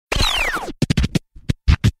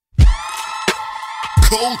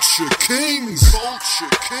Culture Kings. Culture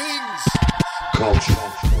Kings. Culture.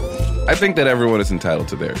 I think that everyone is entitled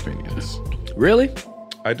to their opinions. Really?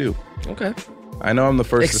 I do. Okay. I know I'm the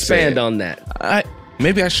first to say Expand it. on that.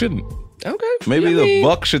 Maybe I shouldn't. Okay. Maybe the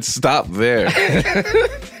buck should stop there.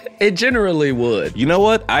 It generally would. You know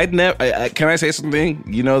what? I'd never. Can I say something?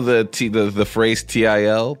 You know the phrase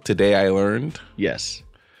TIL. Today I learned. Yes.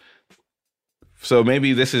 So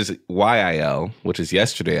maybe this is YIL, which is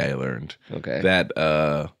yesterday I learned. Okay. That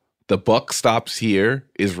the buck stops here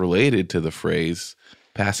is related to the phrase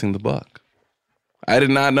passing the buck. I did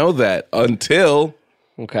not know that until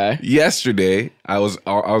yesterday. I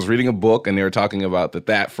was reading a book and they were talking about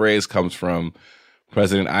that phrase comes from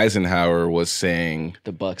President Eisenhower was saying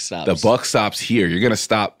the buck stops. The buck stops here. You're gonna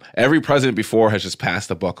stop. Every president before has just passed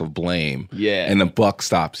the buck of blame. Yeah. And the buck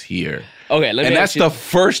stops here. Okay, and that's the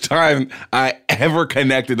first time I ever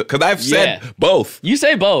connected because I've said both. You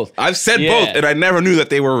say both. I've said both, and I never knew that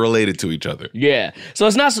they were related to each other. Yeah. So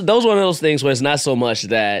it's not those one of those things where it's not so much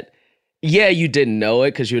that you didn't know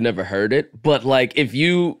it because you never heard it, but like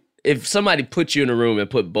if somebody put you in a room and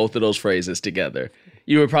put both of those phrases together,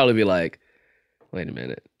 you would probably be like, wait a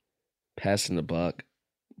minute. Passing the buck.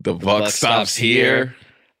 The buck stops here.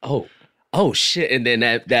 Oh shit. And then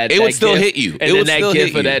that would still hit you. And then that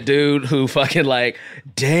gif of that dude who fucking like,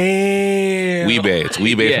 damn. Weebay. It's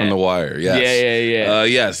Weebay from The Wire. Yes. Yeah.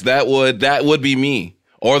 Yes, that would be me.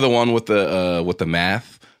 Or the one with the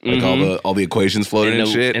math. Like all the equations floating and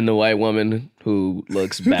shit. And the white woman who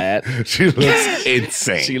looks bad. She looks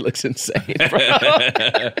insane. She looks insane, bro.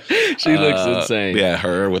 She looks insane. Yeah,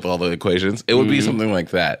 her with all the equations. It would be something like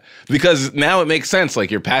that. Because now it makes sense. Like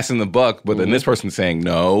you're passing the buck, but then this person's saying,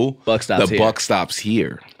 no, buck stops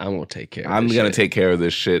here. I'm going to take care of I'm going to take care of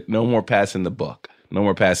this shit. No more passing the buck. No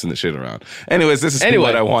more passing the shit around. Anyways, this is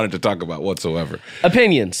what I wanted to talk about whatsoever.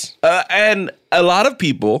 Opinions. And a lot of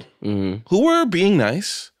people who were being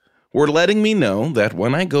nice were letting me know that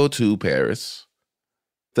when I go to Paris,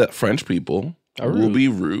 that French people will be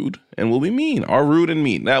rude and will be mean, are rude and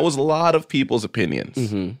mean. That was a lot of people's opinions.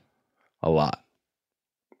 Mm-hmm. A lot.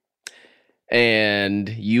 And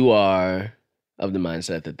you are of the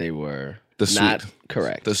mindset that they were not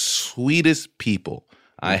correct. The sweetest people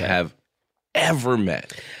I have ever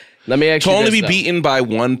met. Let me ask you to only this, be beaten by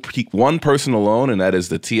one person alone, and that is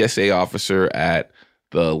the TSA officer at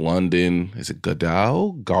the London, is it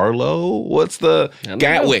Garlow? What's the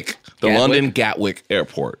Gatwick? The London Gatwick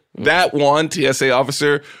Airport. Mm-hmm. That one TSA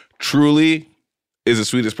officer truly is the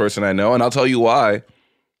sweetest person I know, and I'll tell you why.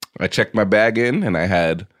 I checked my bag in, and I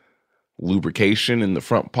had lubrication in the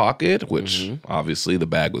front pocket, which obviously the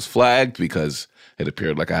bag was flagged because it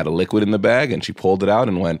appeared like I had a liquid in the bag, and she pulled it out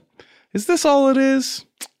and went, "Is this all it is?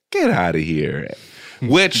 Get out of here."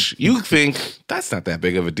 Which you think, that's not that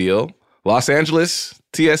big of a deal. Los Angeles,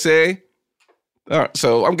 TSA.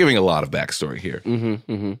 So I'm giving a lot of backstory here.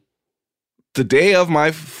 The day of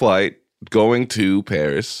my flight going to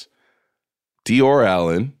Paris, Dior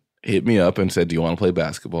Allen hit me up and said, "Do you want to play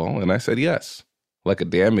basketball?" And I said, yes, like a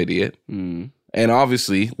damn idiot. And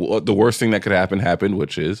obviously, the worst thing that could happen happened,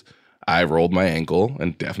 which is I rolled my ankle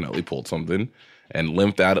and definitely pulled something and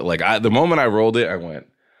limped out. The moment I rolled it, I went,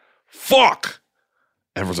 fuck.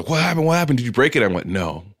 Everyone's like, what happened? What happened? Did you break it? I went,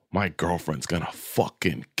 no. My girlfriend's gonna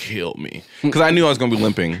fucking kill me. Because I knew I was gonna be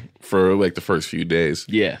limping for like the first few days.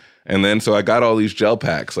 Yeah. And then so I got all these gel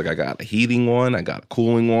packs. Like I got a heating one, I got a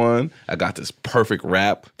cooling one, I got this perfect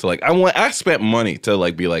wrap to I spent money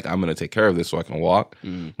to be like, I'm gonna take care of this so I can walk.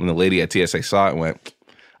 When the lady at TSA saw it and went,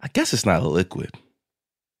 I guess it's not a liquid.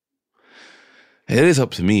 It is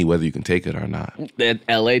up to me whether you can take it or not. The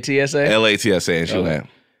LATSA? LATSA. And she went,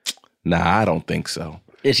 nah, I don't think so.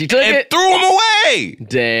 And she took it? Threw him away.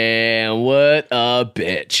 Damn, what a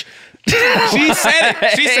bitch. She said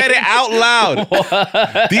it. She said it out loud.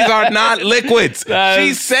 What? These are not liquids.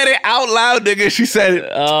 She said it out loud, nigga. She said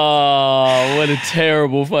it. Oh, what a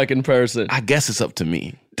terrible fucking person. I guess it's up to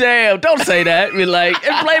me. Damn, don't say that. Blame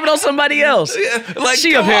it on somebody else. Yeah,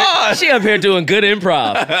 she up here doing good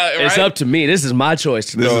improv. Right? It's up to me. This is my choice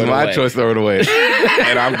to throw it away. This is my choice to throw it away.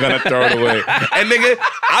 And I'm going to throw it away. And nigga,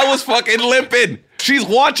 I was fucking limping. She's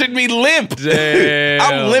watching me limp. Damn.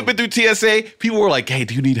 I'm limping through TSA. People were like, hey,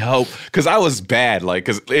 do you need help? Because I was bad.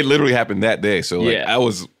 Because it literally happened that day. So I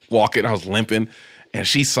was walking, I was limping. And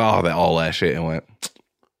she saw all that shit and went,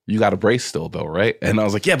 you got a brace still though, right? And I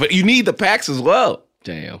was like, yeah, but you need the packs as well.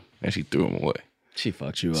 Damn. And she threw them away. She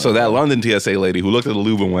fucked you up. So that London TSA lady who looked at the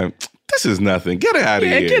lube and went, this is nothing. Get out of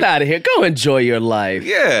here. Get out of here. Go enjoy your life.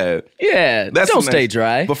 Yeah. Yeah. Don't stay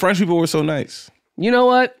dry. But French people were so nice. You know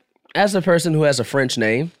what? As a person who has a French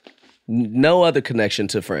name, No other connection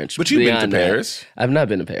to French. But you've been to beyond that. Paris. I've not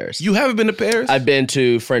been to Paris. You haven't been to Paris? I've been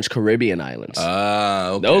to French Caribbean islands.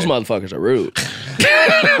 Okay. Those motherfuckers are rude. Those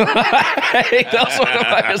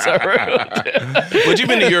motherfuckers are rude. But you've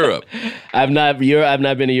been to Europe. I've not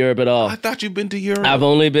been to Europe at all. I thought you've been to Europe. I've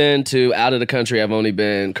only been to out of the country. I've only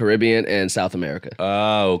been Caribbean and South America.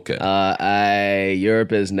 Okay.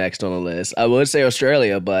 Europe is next on the list. I would say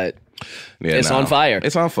Australia, but it's on fire.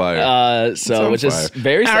 It's on fire. Which is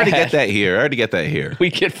very sad. I already get that here. We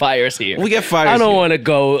get fires here. We get fires. I don't here. want to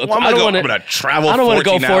go. Well, I'm gonna travel. I don't want to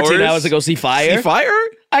go 14 hours hours to go see fire. See fire?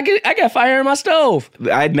 I got fire in my stove.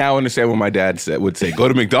 I now understand what my dad would say. Go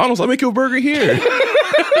to McDonald's. I'll make you a burger here.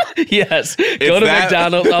 Yes. Go to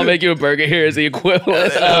McDonald's. I'll make you a burger here is the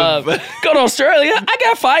equivalent of go to Australia. I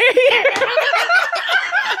got fire here.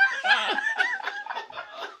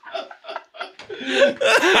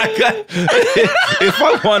 If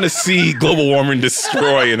I want to see global warming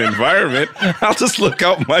destroy an environment, I'll just look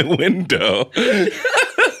out my window.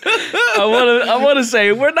 I want to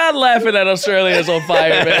say we're not laughing at Australia's on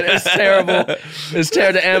fire, man. It's terrible. It's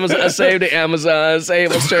terrible. Amazon, save the Amazon,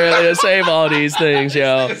 save Australia, save all these things,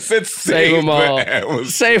 yo. Save them all.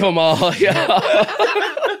 Save them all, yo.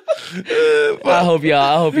 I hope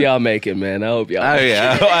y'all make it, man. I hope y'all.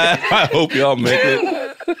 I hope y'all make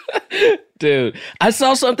it. Dude, I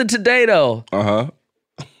saw something today, though.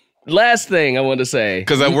 Last thing I want to say.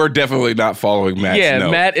 Because we're definitely not following Matt's note.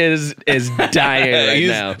 Matt is dying right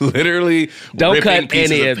now. Literally don't cut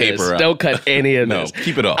any of this. Don't cut any of this. No,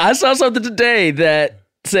 keep it up. I saw something today that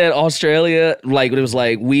said Australia, like it was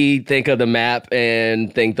like we think of the map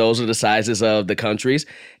and think those are the sizes of the countries.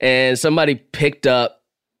 And somebody picked up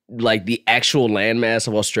like the actual landmass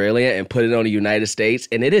of Australia and put it on the United States,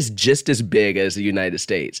 and it is just as big as the United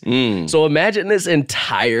States. So imagine this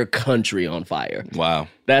entire country on fire. Wow.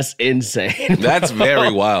 That's insane. That's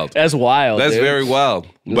very wild. That's wild. That's dude. very wild.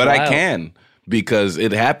 But wild. I can because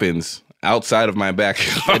it happens outside of my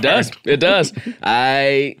backyard. It does.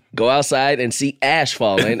 I go outside and see ash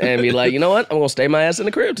falling and be like, you know what? I'm going to stay my ass in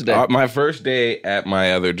the crib today. My first day at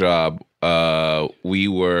my other job,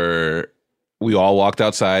 we all walked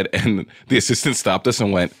outside and the assistant stopped us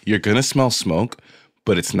and went, "You're going to smell smoke,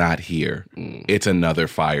 but it's not here. It's another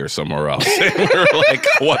fire somewhere else." And we were like,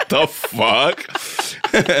 what the fuck?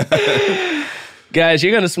 Guys,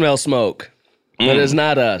 you're going to smell smoke, but it's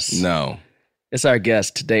not us. No. It's our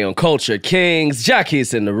guest today on Culture Kings.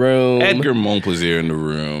 Jackie's in the room. Edgar Montplaisir in the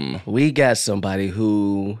room. We got somebody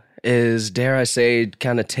who is, dare I say,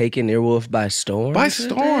 kind of taking Earwolf by storm. By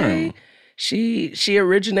storm. Today. She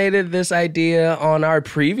originated this idea on our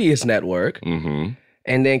previous network and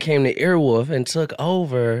then came to Earwolf and took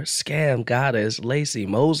over Scam Goddess Lacey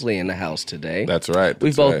Mosley in the house today. That's right.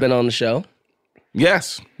 We've both been on the show.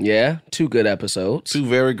 Yes. Yeah, 2 good episodes. 2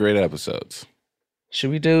 very great episodes.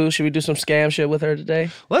 Should we do some scam shit with her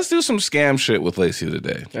today? Let's do some scam shit with Lacey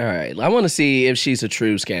today. All right. I want to see if she's a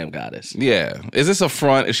true scam goddess. Yeah. Is this a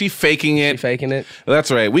front? Is she faking it? Is she faking it? That's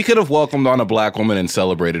right. We could have welcomed on a black woman and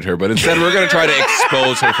celebrated her, but instead we're going to try to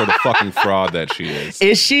expose her for the fucking fraud that she is.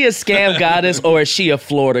 Is she a scam goddess or is she a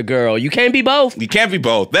Florida girl? You can't be both. You can't be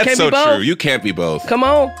both. That's so true. You can't be both. Come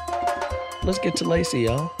on. Let's get to Lacey,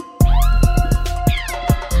 y'all.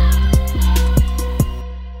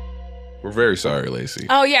 We're very sorry, Lacey.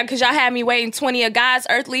 Oh, yeah, because y'all had me waiting 20 of God's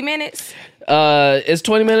earthly minutes. Is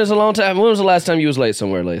 20 minutes a long time? When was the last time you was late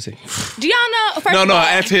somewhere, Lacey? Do y'all know? First No, of all,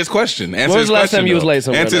 answer his question. When was the last time you was late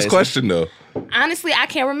somewhere, Answer his Lacey? question, though. honestly, I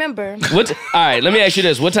can't remember. All right, let me ask you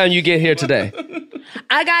this. What time you get here today?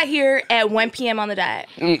 I got here at 1 p.m. on the dot.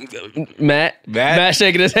 Matt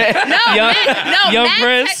shaking his head. Matt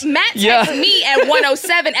texted me at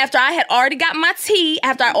 1:07 after I had already got my tea,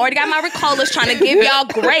 after I already got my Ricolas, trying to give y'all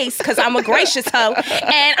grace because I'm a gracious hoe,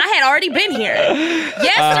 and I had already been here.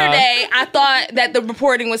 Yesterday, I thought that the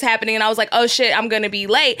reporting was happening, and I was like, oh shit, I'm going to be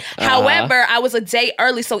late. However, I was a day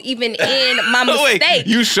early, so even in my mistake. Wait,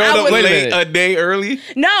 you showed up late a day early?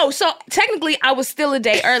 No, so technically I was still a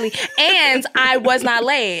day early, and I was not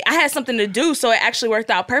late. I had something to do, so it actually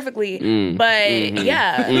worked out perfectly. So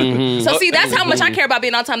see, that's how much I care about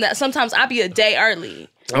being on time, that sometimes I'll be a day early.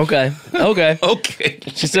 Okay.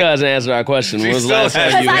 She still hasn't answered our question. When was the last time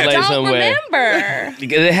Because you were I late don't somewhere? remember.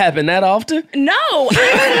 Did it happen that often? No.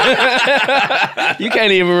 You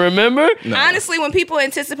can't even remember? No. Honestly, when people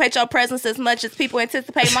anticipate your presence as much as people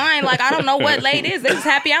anticipate mine, like, I don't know what late is. They're just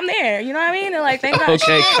happy I'm there. You know what I mean? They're like, thank God.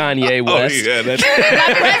 Okay, Kanye West. Oh, yeah, that's...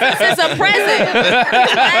 My presence is a present.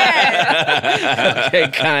 Okay,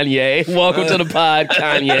 Kanye. Welcome to the pod,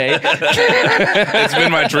 Kanye. It's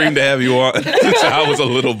been my dream to have you on since I was a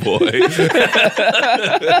little little boy.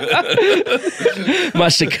 My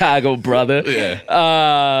Chicago brother.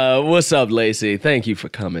 Yeah. What's up, Lacey? Thank you for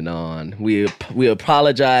coming on. We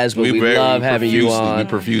apologize, but we love having you on. We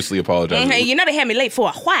profusely apologize. Mm-hmm. You know they had me late for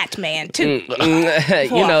a white man too.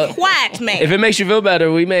 A white man. If it makes you feel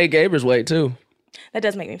better, we made Gabr's wait too. That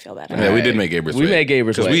does make me feel better. Yeah, we did make Gabr's We made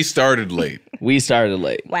Gabr's because wait. we started late. We started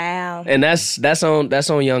late. Wow. And that's on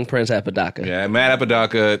young Prince Apodaca. Yeah, Matt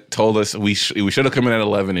Apodaca told us we should have come in at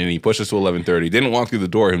 11, and he pushed us to 11:30. Didn't walk through the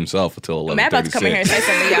door himself until 11:36. Matt about to come in here and say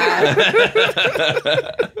something,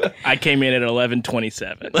 y'all. I came in at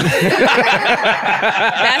 11:27.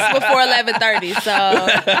 That's before 11:30. So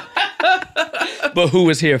But who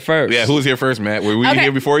was here first? Yeah, who was here first, Matt? Were we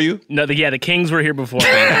here before you? No, the Kings were here before me.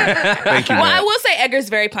 Thank you, well, Matt. I will say Edgar's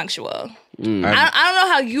very punctual. I don't know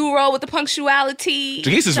how you roll with the punctuality.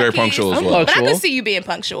 Jaquise is very punctual as I'm well. punctual. But I can see you being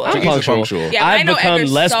punctual. Jaquise is punctual. Yeah, I I've know become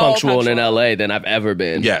Edgar's less so punctual in punctual. LA than I've ever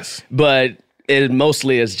been. Yes. But it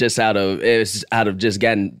mostly is just out of just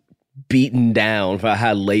getting beaten down for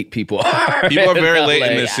how late people are. People are very in late in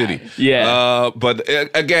LA. this city. Yeah. But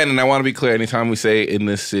again, and I want to be clear, anytime we say in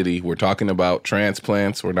this city, we're talking about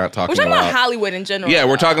transplants. We're not talking We're talking about about Hollywood in general. Yeah,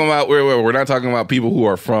 we're though. talking about we're not talking about people who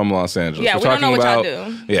are from Los Angeles. Yeah, we're we don't talking know what y'all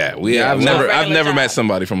about, do. Yeah, Yeah, I've we never don't I've never regular met job.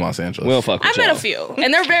 somebody from Los Angeles. We don't fuck with I've met y'all. a few,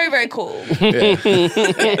 and they're very, very cool.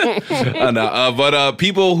 But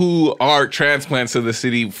people who are transplants to the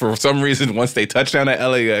city, for some reason, once they touch down at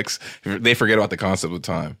LAX, they forget about the concept of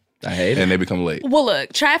time. I hate it. And they become late. Well,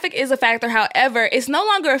 look, traffic is a factor. However, it's no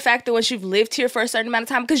longer a factor once you've lived here for a certain amount of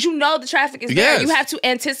time because you know the traffic is there. Yes. You have to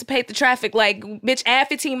anticipate the traffic. Like, bitch, add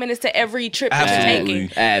 15 minutes to every trip that Absolutely. you're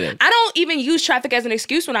taking. Add it. I don't even use traffic as an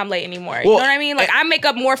excuse when I'm late anymore. You Well, know what I mean? Like, I make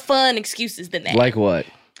up more fun excuses than that. Like what?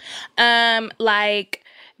 Like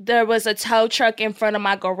there was a tow truck in front of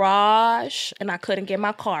my garage and I couldn't get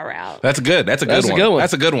my car out. That's good. That's a good one.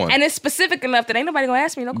 That's a good one. And it's specific enough that ain't nobody gonna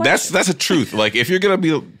ask me no questions. That's a truth. Like if you're gonna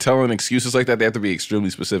be telling excuses like that, they have to be extremely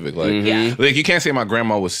specific. Like, Yeah. like you can't say my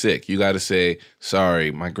grandma was sick. You got to say, sorry,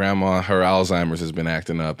 my grandma, her Alzheimer's has been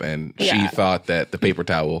acting up, and she Yeah. thought that the paper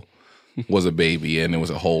towel was a baby, and it was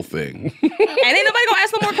a whole thing. And ain't nobody gonna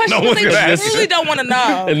ask no more questions No because one's gonna they ask. truly don't want to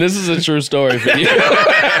know. And this is a true story for you.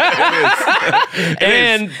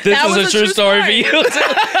 And this That is was a true story for you.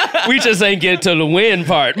 We just ain't get to the win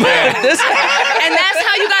part. And that's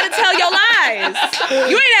how you gotta tell your lies.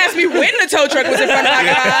 You ain't asked me when the tow truck was in front of my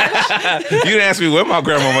garage. You didn't ask me what my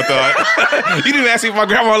grandmama thought. You didn't ask me if my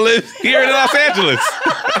grandma lived here in Los Angeles.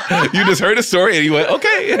 You just heard a story and you went,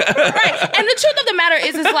 okay. Right. And the truth of the matter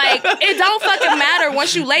is like, it don't fucking matter.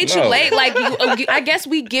 Once you late, you No. late. Like, I guess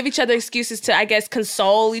we give each other excuses to, I guess,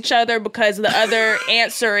 console each other because the other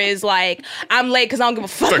answer is like, I'm late because I don't give a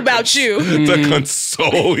fuck about you. To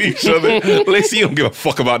console each other. Lacey, you don't give a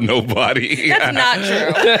fuck about nobody. That's not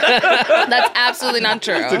true. That's absolutely not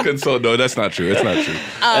true. To console, no, that's not true. It's not true.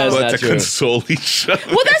 That's But not to true. console each other.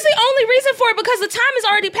 Well, that's the only reason for it because the time has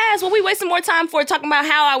already passed. What we wasting more time for talking about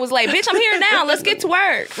how I was late? Bitch, I'm here now. Let's get to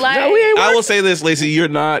work. Like, I will say this, Lacey, you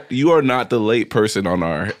are not the late person on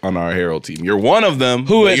our Herald team. You're one of them.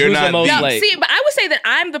 Who but is- you're who's the not most no, late? see, but I would say that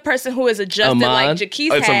I'm the person who is adjusted Amon? like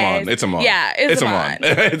Jaquise It's has. Amon. It's Amon. Yeah, it's Amon. Amon.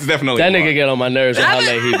 It's definitely That Amon. nigga get on my nerves with how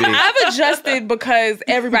late he be. I've adjusted because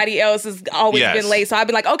everybody else has always Yes. been late. So I've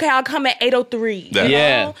been like, okay, I'll come at 8:03.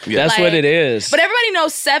 Yeah. Yeah, that's what it is. But everybody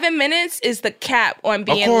knows 7 minutes is the cap on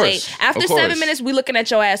being course. late. After Of course. 7 minutes, we looking at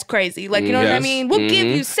your ass crazy. Like, you know what I Yes. mean? We'll give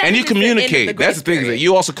you 7 And you minutes to the end of communicate. That's the grace thing. Is that period.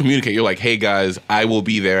 you also communicate. You're like, hey guys, I will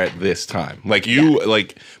be there at this time. Like you,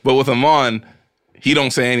 like, but with Amon, he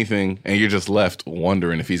don't say anything, and you're just left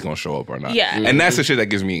wondering if he's gonna show up or not. Yeah. And that's the shit that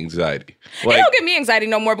gives me anxiety. Like, It don't give me anxiety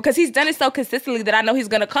no more because he's done it so consistently that I know he's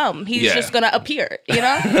gonna come. He's Yeah. just gonna appear, you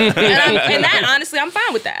know? and that, honestly, I'm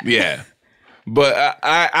fine with that. yeah. But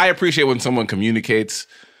I appreciate when someone communicates.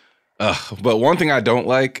 But one thing I don't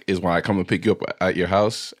like is when I come and pick you up at your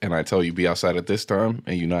house and I tell you be outside at this time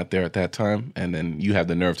and you're not there at that time, and then you have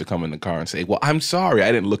the nerve to come in the car and say, "Well, I'm sorry,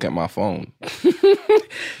 I didn't look at my phone."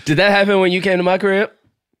 Did that happen when you came to my crib?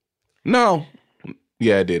 No.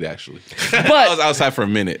 Yeah, I did actually. But I was outside for a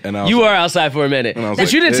minute, and I was you like, were outside for a minute. And I was But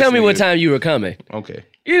like, you didn't this tell me what nigga- time you were coming. okay.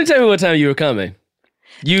 You didn't tell me what time you were coming.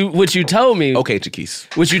 What you told me. Okay, Jaquise.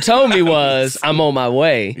 What you told me was I'm on my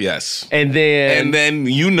way. Yes. And then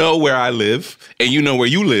you know where I live, and you know where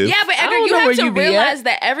you live. Yeah, but Edgar, don't you know have where to you be realize at.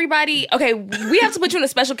 that everybody, okay, we have to put you in a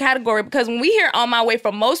special category because when we hear on my way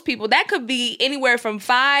from most people, that could be anywhere from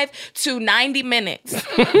 5 to 90 minutes.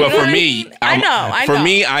 But for me, I know. For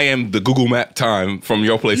me, I am the Google Map time from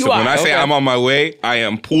your place. You So when are, I say okay. I'm on my way, I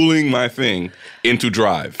am pulling my thing into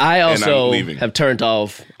Drive. I and I'm also leaving. have turned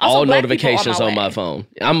off Also, all black people notifications on on my my way. phone.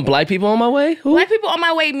 I'm black people on my way? Who? Black people on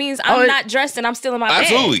my way means I'm not dressed and I'm still in my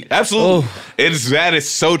bed. Absolutely. That is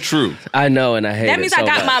so true. I know, and I hate it. That means I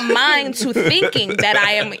got my mind to thinking that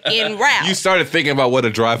I am en route. You started thinking about what a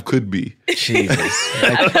drive could be. Jesus.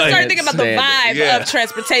 I started thinking about the vibe of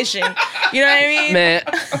transportation. You know what I mean? Man,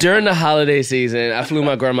 during the holiday season, I flew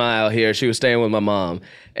my grandma out here. She was staying with my mom.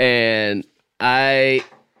 And because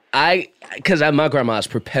my grandma is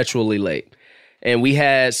perpetually late. And we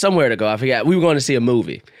had somewhere to go. I forgot. We were going to see a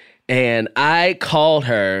movie. And I called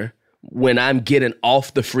her when I'm getting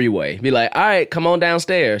off the freeway. Be like, all right, come on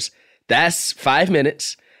downstairs. That's 5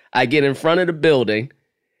 minutes. I get in front of the building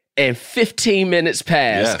and 15 minutes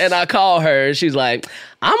pass. Yes. And I call her and she's like,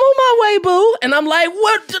 I'm on my way, boo. And I'm like,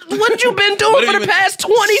 what you been doing for the past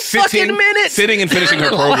 20 fucking minutes? Sitting and finishing her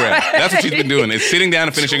program. That's what she's been doing. Is sitting down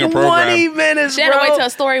and finishing her program. 20 minutes, She had to wait till a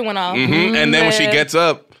story went off. Mm-hmm. And then when she gets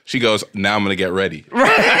up, she goes, now I'm going to get ready.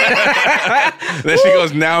 Then she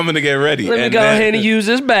goes, now I'm going to get ready. Let me go ahead and use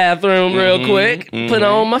this bathroom real quick. Put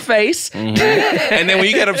on my face. And then when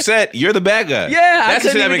you get upset, you're the bad guy. Yeah, that's the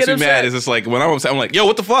shit that makes me mad. Is it's like when I'm upset, I'm like, yo,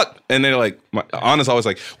 what the fuck? And they're like, Anna's always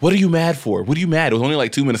like, what are you mad for? What are you mad? It was only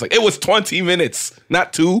like 2 minutes. Like, it was 20 minutes,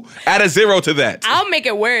 not 2. Add a 0 to that. I'll make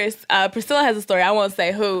it worse. Priscilla has a story. I won't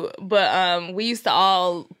say who, but we used to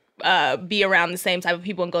all be around the same type of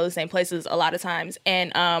people and go to the same places a lot of times.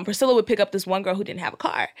 And Priscilla would pick up this one girl who didn't have a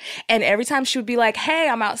car. And every time she would be like, hey,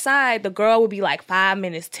 I'm outside, the girl would be like 5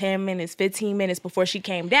 minutes, 10 minutes, 15 minutes before she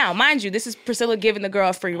came down. Mind you, this is Priscilla giving the girl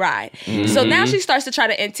a free ride. Mm-hmm. So now she starts to try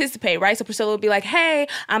to anticipate, right? So Priscilla would be like, hey,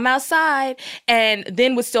 I'm outside, and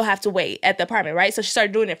then would still have to wait at the apartment, right? So she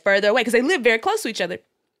started doing it further away because they live very close to each other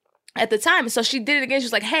at the time. So she did it again. She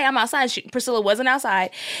was like, hey, I'm outside. Priscilla wasn't outside.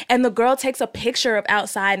 And the girl takes a picture of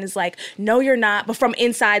outside and is like, no, you're not, but from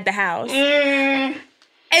inside the house. And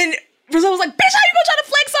Priscilla was like, bitch, how you gonna try to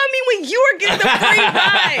flex on me when you are getting the free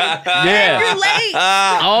ride? Yeah. You're late.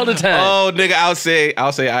 All the time. Oh, nigga, I'll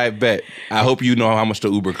say, I bet. I hope you know how much the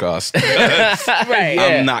Uber costs. Right.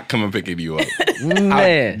 I'm not coming picking you up.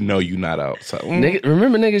 Man. No, you not out. So,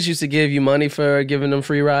 Remember niggas used to give you money for giving them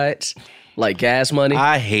free rides? Like gas money?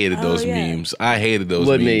 I hated those memes. I hated those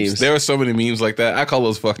memes. There were so many memes like that. I call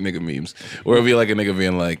those fuck nigga memes. Where it'd be like a nigga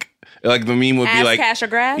being like the meme would be like cash or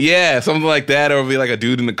grass? Yeah, something like that. Or it'd be like a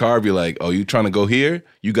dude in the car be like, oh, you trying to go here?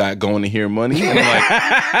 You got going to here money? And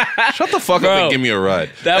I'm like, shut the fuck up and give me a ride.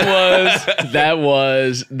 That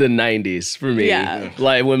was the 90s for me. Yeah.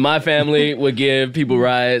 Like when my family would give people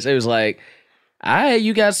rides, it was like, all right,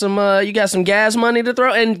 you got some gas money to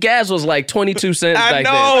throw? And gas was like 22 cents back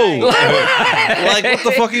then. Like, what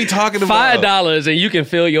the fuck are you talking about? $5 and you can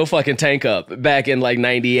fill your fucking tank up back in like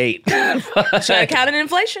 98. Should I count in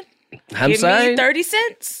inflation? Give me 30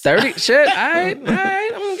 cents. 30? Shit. All right. I'm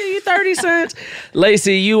going to give you 30 cents.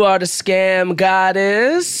 Lacey, you are the scam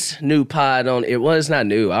goddess. New pod on it. Well, it's not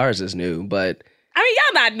new. Ours is new, but... I mean,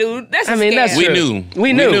 y'all not new. That's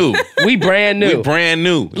We knew. We brand new. We brand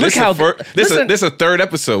new. Look how this is a third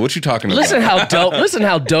episode. What you talking about? Listen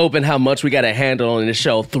how dope and how much we got to handle on this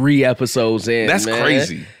show 3 episodes in. That's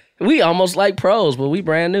crazy. We almost like pros, but we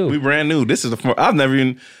brand new. We brand new. This is I've never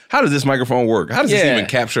even. How does this microphone work? How does this even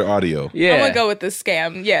capture audio? Yeah, I'm gonna go with the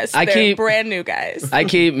scam. Yes, they're brand new guys. I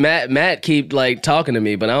keep Matt keep like talking to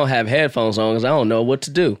me, but I don't have headphones on because I don't know what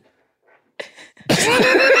to do.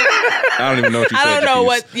 I don't even know what you said. I don't know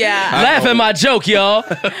what. Yeah. Laugh at my joke, y'all.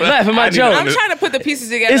 Laugh at my joke. I'm trying to put the pieces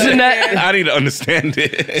together. Isn't that? I need to understand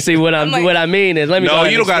it. See what I mean is let me. No,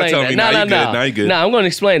 you don't gotta tell me. No. Now you good. No, I'm going to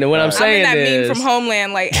explain it. What I'm saying I'm in that is meme from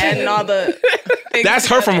Homeland, like adding all the. That's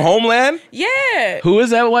her from Homeland. Yeah. Who is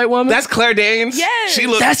that white woman? That's Claire Danes. Yes. She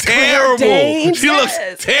looks That's terrible. She looks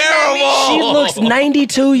terrible. She looks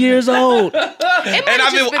 92 years old. And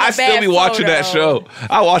I still be watching that show.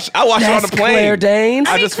 I watch it on the plane. Claire Danes.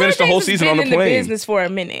 I just finished the whole season on the plane. Been in the business for a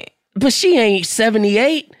minute. But she ain't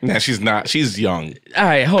 78. Nah, she's not. She's young. All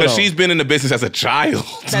right, hold on. Because she's been in the business as a child.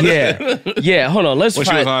 Yeah. Hold on. Let's. When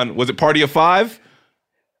she was on, was it Party of Five?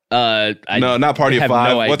 No, not Party of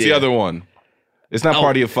Five. No What's the other one? It's not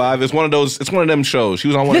Party of Five. It's one of those. It's one of them shows. She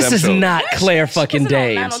was on one of them shows. This is not Claire fucking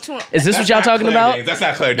Danes. Is this what y'all talking about? Danes. That's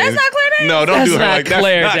not Claire Danes. That's not Claire Danes? No, don't do her like that.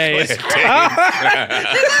 Claire Danes.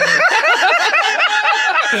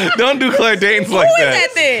 Don't do Claire Danes like that. Who is that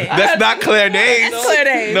then? That's not Claire Danes. That's Claire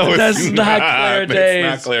Danes. No, That's not Claire Danes.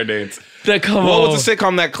 That's not Claire Danes. What was the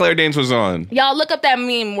sitcom that Claire Danes was on? Y'all look up that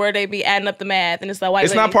meme where they be adding up the math and it's like white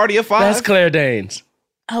It's lady. not Party of Five? That's Claire Danes.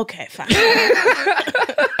 Okay, fine. That's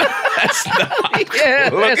not. Yeah,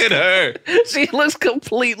 Look at her. She looks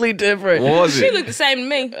completely different. What was it? She looked the same to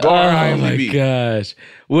me. Go on Oh my IMDb. gosh.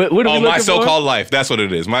 What are we looking My for? So-Called Life. That's what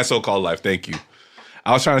it is. My So-Called Life. Thank you.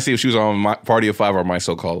 I was trying to see if she was on my Party of Five or My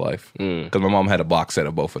So-Called Life. Because my mom had a box set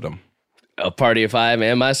of both of them. A Party of Five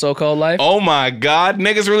and My So-Called Life? Oh my God.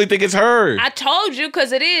 Niggas really think it's her. I told you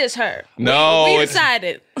because it is her. No, we it's-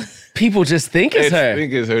 decided. People just think it's her. I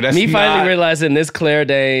think it's her. That's Me finally not- realizing this Claire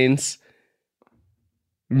Danes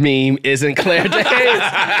meme isn't Claire Danes.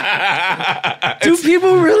 Do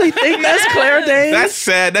people really think that's Claire Danes? That's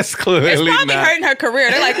sad. That's clearly It's probably not. hurting her career.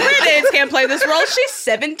 They're like, Claire Danes can't play this role. She's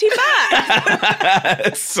 75.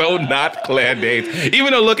 It's so not Claire Danes.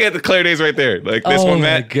 Even though look at the Claire Danes right there. Like this Oh one, my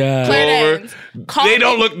Matt. God. Go Claire over. Danes. Call They me-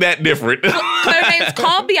 don't look that different. Claire Danes,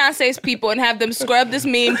 call Beyonce's people and have them scrub this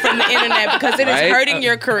meme from the internet because it is Right? hurting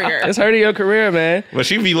your career. It's hurting your career, man. But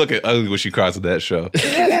she be looking ugly when she cries at that show. Look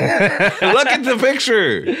at the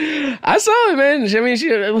picture. I saw it, man. I mean,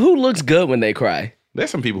 who looks good when they cry? There's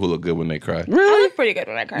some people who look good when they cry. I Really? look pretty good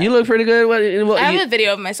when I cry. You look pretty good. I have a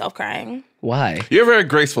video of myself crying. Why? You're a very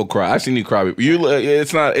graceful cry. I've seen you cry.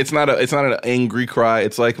 It's not an angry cry.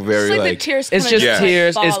 It's like very It's like, like the tears. It's kinda just Yeah.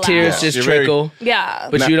 tears. fall It's tears out. just You're very- trickle. Yeah.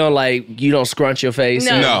 But you don't you don't scrunch your face.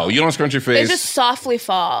 No. no, you don't scrunch your They face. just softly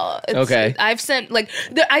fall. Okay. I've sent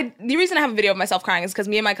the reason I have a video of myself crying is because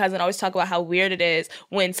me and my cousin always talk about how weird it is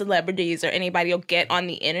when celebrities or anybody will get on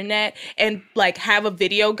the internet and like have a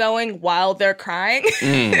video going while they're crying.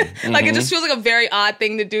 Like it just feels like a very odd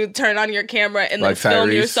thing to do. Turn on your camera and then Like film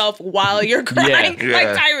Tyrese. yourself while you're crying. Yeah. Like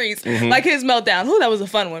Tyrese, like his meltdown. Ooh, that was a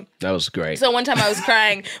fun one. That was great. So one time I was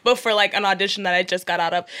crying, but for like an audition that I just got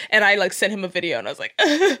out of, and I like sent him a video, and I was like,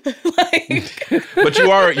 like But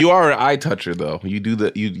you are an eye toucher though. You do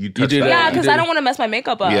the you touch do that. that. yeah, You because did I it. don't want to mess my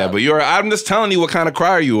makeup up. Yeah, but I'm just telling you what kind of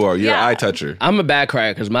crier you are. You're Yeah. an eye toucher. I'm a bad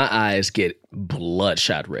crier because my eyes get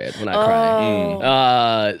bloodshot red when I Oh.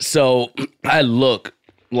 cry. So I look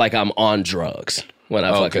like I'm on drugs when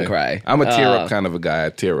I fucking cry. I'm a tear up kind of a guy. I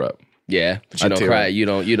tear up. Yeah, but you I don't tear cry. up. You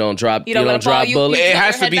don't drop. You don't don't let it fall. drop You- bullets. you- It let has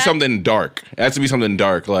your to head be back? something dark. It has to be something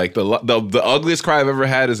dark. Like the ugliest cry I've ever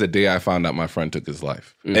had is the day I found out my friend took his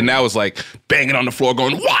life, and that was like banging on the floor,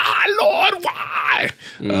 going, "Why, Lord, why?"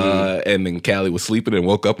 And then Callie was sleeping and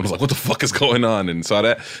woke up and was like, "What the fuck is going on?" And saw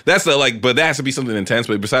that. That's the like, but that has to be something intense.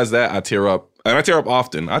 But besides that, I tear up, and I tear up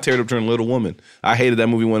often. I teared up during Little Woman. I hated that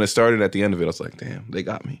movie when it started. At the end of it, I was like, "Damn, they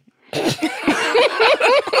got me."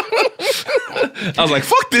 I was like,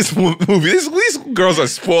 fuck this movie. These girls are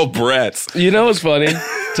spoiled brats. You know what's funny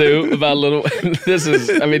too about little. This is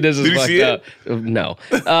Did you fucked see up. No,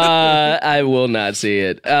 I will not see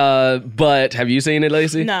it. But have you seen it,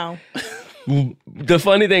 Lacey? No. The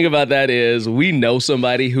funny thing about that is we know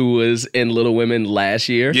somebody who was in Little Women last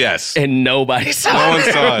year. Yes. And nobody saw No one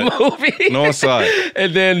their saw it. movie. No one saw it.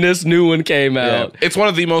 And then this new one came out. It's one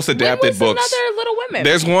of the most When adapted was books. another Little Women?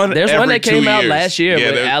 There's one. There's one every that came 2 out years. last year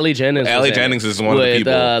with there- Allie Jennings. Allie was in Jennings it. is one of the with,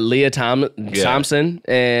 people. Leah Thompson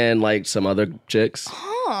and like some other chicks.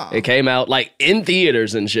 It came out like in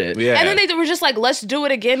theaters and shit. Yeah. And then they were just like, let's do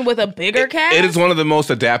it again with a bigger cast. It is one of the most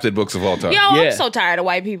adapted books of all time. Yo, Yeah. I'm so tired of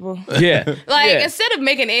white people. Yeah. Like, Yeah. instead of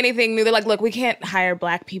making anything new, they're like, look, we can't hire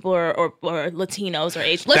black people or Latinos or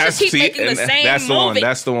Asians. Let's just keep making the and same that's the movie. one.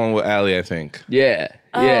 That's the one with Allie, I think. Yeah.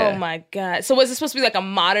 Oh Yeah. my god! So was it supposed to be like a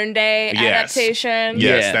modern day Yes. adaptation?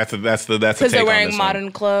 Yes, Yeah. that's the because take they're on wearing this one.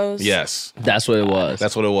 modern clothes. Yes, That's what it was.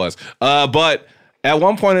 that's what it was. But at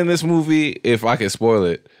one point in this movie, if I can spoil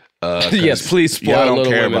it. 'Cause Yes, please spoil y'all don't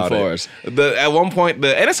Little care Women about for it. us. At one point,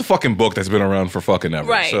 and it's a fucking book that's been around for fucking ever.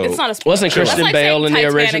 Right. So It's not a spoiler. Wasn't Christian That's like Bale saying in the Titanic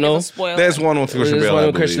is original? a spoiler. There's one with Christian This Bale. one I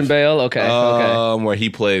with Christian believe. Bale? Okay. Where he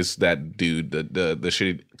plays that dude, the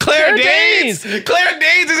shitty Claire Danes! Danes. Claire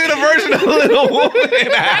Danes is in a version of Little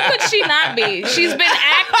Woman. How could she not be? She's been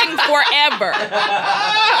acting forever.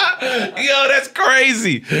 Yo, that's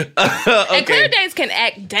crazy. And Claire Danes can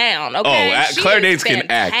act down, okay? She Claire is Danes can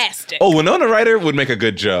act. fantastic. Oh, Winona Ryder would make a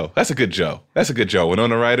good Joe. That's a good Joe.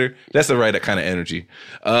 Winona Ryder. That's the right kind of energy.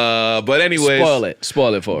 But anyways,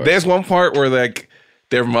 Spoil it for us. there's one part where like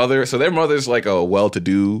their mother's like a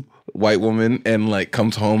well-to-do white woman and like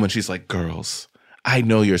comes home and she's like, girls, I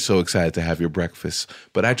know you're so excited to have your breakfast,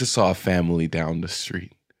 but I just saw a family down the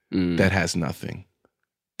street that has nothing.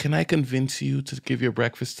 Can I convince you to give your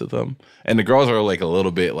breakfast to them? And the girls are like a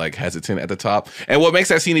little bit like hesitant at the top. And what makes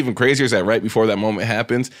that scene even crazier is that right before that moment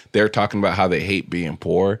happens, they're talking about how they hate being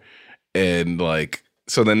poor. And like,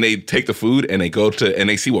 so then they take the food and they go to, and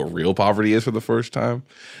they see what real poverty is for the first time.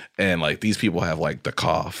 And like, these people have like the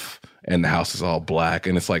cough and the house is all black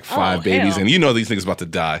and it's like 5 babies. hell. And you know these niggas about to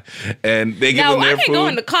die. And they give Now, them I their can't food. go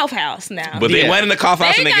in the cough house now. But they went in the cough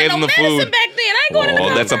house and they gave them the medicine food. back then. I ain't going in the Oh,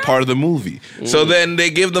 cough that's a house. part of the movie. So then they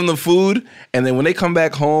give them the food, and then when they come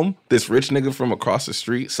back home, this rich nigga from across the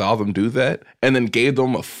street saw them do that, and then gave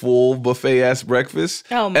them a full buffet ass breakfast.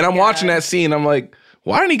 Oh my and I'm watching God. that scene. I'm like,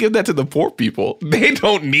 why didn't he give that to the poor people? They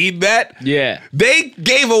don't need that. Yeah. They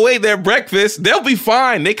gave away their breakfast. They'll be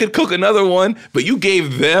fine. They could cook another one, but you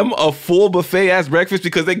gave them a full buffet-ass breakfast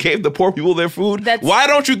because they gave the poor people their food. Why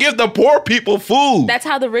don't you give the poor people food? That's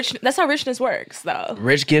how richness works, though.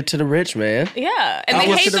 Rich give to the rich, man. Yeah, and they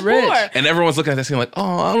hate the poor. And everyone's looking at that scene like,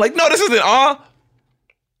 oh, I'm like, no, this isn't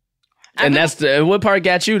And that's what part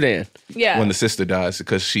got you then? Yeah. When the sister dies,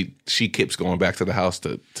 because she keeps going back to the house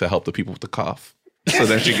to help the people with the cough. So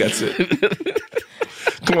then she gets it.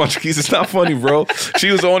 Come on, Chiquise, it's not funny, bro.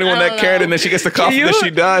 She was the only one that cared, and then she gets the cough, and then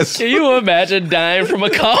she dies. Can you imagine dying from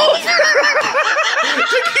a cough?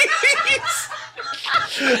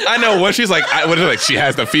 I know when she's like, she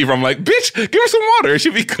has the fever. I'm like, bitch, give her some water.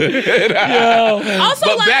 She'll be good. Also,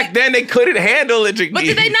 but back then they couldn't handle it. But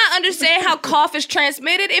did they not understand how cough is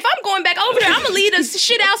transmitted? If I'm going back over there, I'm gonna leave the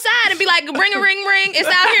shit outside and be like, ring a ring. It's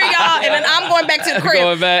out here, y'all. And then I'm going back to the crib.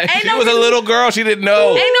 Going back. She was a little girl. She didn't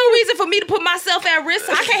know. Ain't no reason for me to put myself at risk.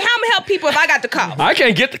 How am I help people if I got the cough? I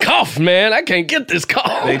can't get the cough, man. I can't get this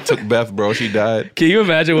cough. They took Beth, bro. She died. Can you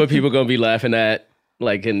imagine what people gonna be laughing at?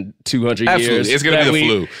 Like in 200 Absolutely. years. It's gonna be the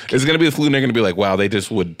flu. It's gonna be the flu, and they're gonna be like, wow, they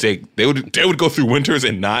would go through winters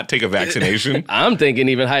and not take a vaccination. I'm thinking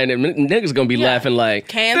even higher than niggas gonna be laughing like,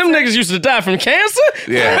 cancer? Them niggas used to die from cancer?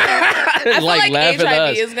 Yeah. I feel like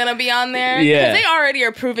HIV is gonna be on there. Yeah. Because they already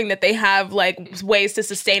are proving that they have like ways to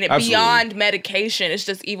sustain it beyond medication. It's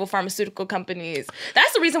just evil pharmaceutical companies.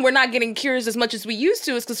 That's the reason we're not getting cures as much as we used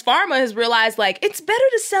to, is because pharma has realized like it's better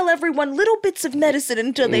to sell everyone little bits of medicine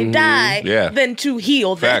until they die than to heal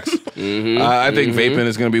them. Facts. I think vaping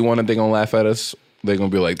is going to be one that they're going to laugh at us. They're going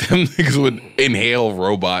to be like, them niggas would inhale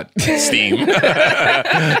robot steam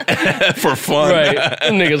for fun. Right.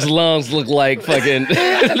 Them niggas' lungs look like fucking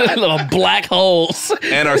little black holes.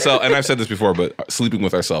 And I've said this before, but sleeping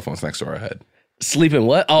with our cell phones next to our head. Sleeping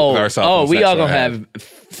what? Oh, we all gonna have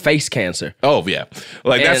face cancer. Oh, yeah.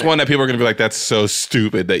 Like, that's one that people are gonna be like, that's so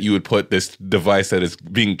stupid that you would put this device that is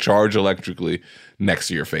being charged electrically next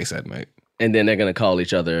to your face at night. And then they're gonna call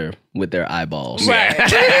each other with their eyeballs. Right.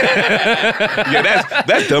 Yeah,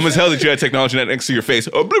 that's dumb as hell that you had technology next to your face.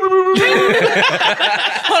 Oh, blah, blah, blah, blah.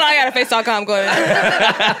 Hold on, I got a face.com going.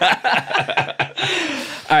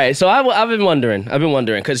 All right, so I've been wondering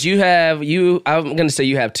because I'm gonna say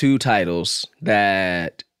you have two titles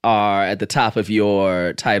that are at the top of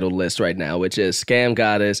your title list right now, which is Scam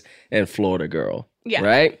Goddess and Florida Girl. Yeah.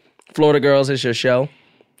 Right? Florida Girls is your show.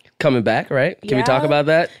 Coming back, right? Can we talk about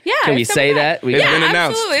that? Yeah. Can we say that? It's been announced.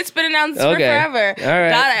 Absolutely. It's been announced for forever. All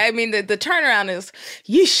right. God, I mean, the turnaround is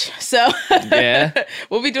yeesh. So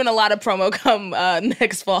we'll be doing a lot of promo come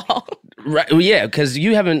next fall. Right. Well, yeah, because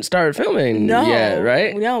you haven't started filming yet,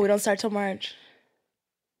 right? No, we don't start till March.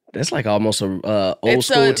 That's like almost a old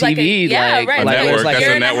school TV. Right. That's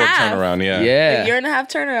a network turnaround, a year and a half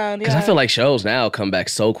turnaround, Because I feel like shows now come back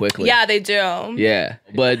so quickly. Yeah, they do. Yeah.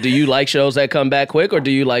 But do you like shows that come back quick, or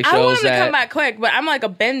do you like shows I want them to come back quick, but I'm like a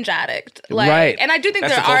binge addict. Right. And I do think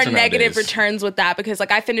there are negative returns with that, because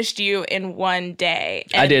like I finished You in one day.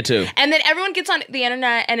 I did too. And then everyone gets on the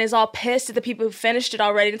internet and is all pissed at the people who finished it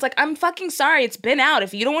already. And it's like, I'm fucking sorry. It's been out.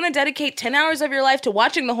 If you don't want to dedicate 10 hours of your life to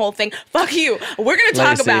watching the whole thing, fuck you. We're going to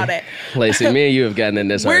talk about it. Lacey, me and you have gotten in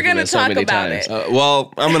this argument so many times.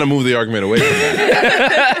 Well, I'm going to move the argument away from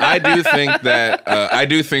that. I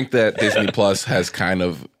do think that Disney Plus has kind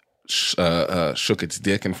of shook its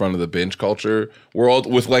dick in front of the binge culture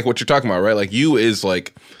world with like what you're talking about, right? Like You is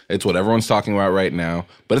like, it's what everyone's talking about right now,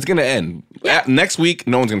 but it's going to end. Next week,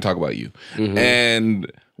 no one's going to talk about You. Mm-hmm.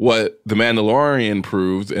 And what The Mandalorian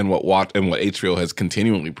proved and what HBO has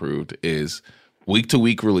continually proved is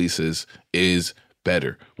week-to-week releases is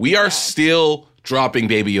better. We are still dropping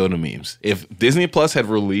Baby Yoda memes. If Disney Plus had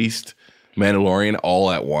released Mandalorian all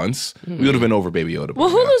at once, we would have been over Baby Yoda. Well,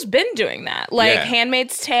 Hulu's been doing that. Like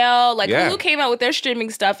Handmaid's Tale, Hulu came out with their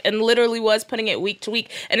streaming stuff and literally was putting it week to week,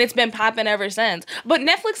 and it's been popping ever since. But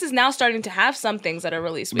Netflix is now starting to have some things that are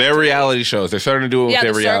released. Their reality shows. They're starting to do it with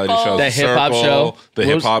their reality shows. The hip hop show. The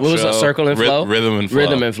hip hop show. What was it? Circle and Flow? Rhythm and Flow.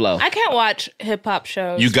 Rhythm and Flow. I can't watch hip hop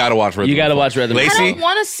shows. You gotta watch Rhythm. You gotta watch Rhythm. Lacey, I don't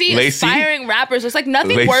want to see aspiring rappers. There's like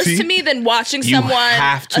nothing worse to me than watching someone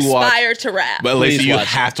aspire to rap. But Lacey, you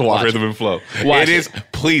have to watch Rhythm and Flow. It is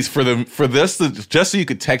please, for this, just so you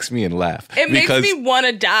could text me and laugh. It makes me want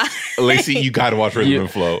to die. Lacey, you got to watch Rhythm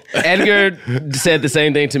and Flow. Edgar said the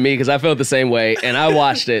same thing to me because I felt the same way, and I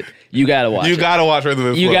watched it. You gotta watch it. You gotta watch Rhythm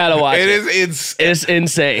and Flow. You gotta watch it. It's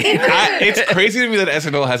insane. it's crazy to me that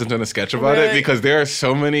SNL hasn't done a sketch about it because there are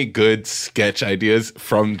so many good sketch ideas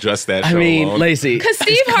from just that show alone. Lacey. Because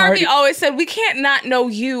Steve Harvey always said, we can't not know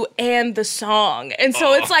you and the song. And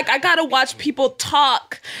so it's like, I gotta watch people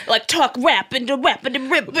talk rap and rip. But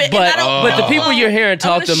the people you're hearing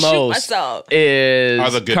talk the most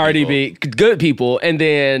is the good Cardi people. B, good people, and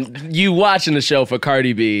then you watching the show for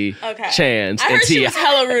Cardi B, Chance, I and heard she T.I. was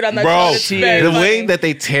hella rude on that Bro, show. the way that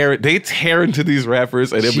they tear into these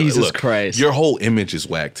rappers, and Jesus Christ, your whole image is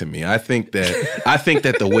whack to me. I think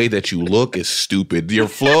that the way that you look is stupid. Your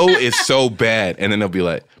flow is so bad, and then they'll be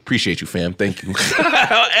like, "Appreciate you, fam. Thank you."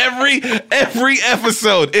 every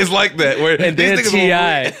episode is like that. Where and then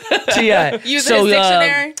T.I. Using his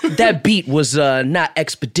dictionary. That beat was not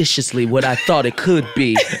expeditiously what I thought it could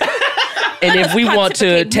be. And if we want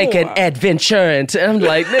to take an adventure, and I'm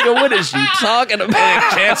like, nigga, what is you talking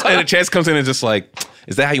about? And Chance comes in and just like,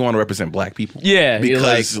 is that how you want to represent black people? Yeah,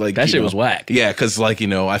 because that shit was whack. Yeah, because I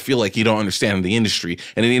feel like you don't understand the industry,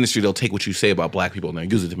 and in the industry they'll take what you say about black people and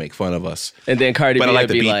they'll use it to make fun of us. And then Cardi B would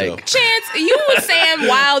be like, though. Chance, you was saying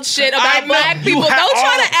wild shit about black people. Don't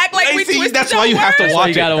try to act like we twisted. That's why you have to watch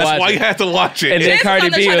it. That's why you have to watch it. And then Cardi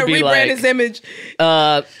B would be like, his image.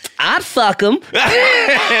 I'd fuck him.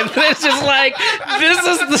 And it's just like,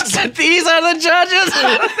 these are the judges.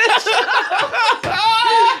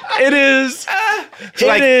 It is.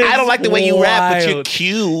 Like, I don't like the way you rap, but you're wild.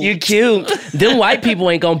 cute. You cute. Them white people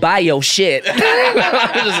ain't gonna buy your shit.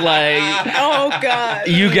 I'm just like, oh God.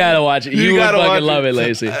 you gotta watch it. You would fucking love it,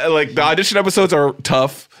 Lacey. Like, the audition episodes are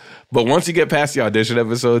tough, but once you get past the audition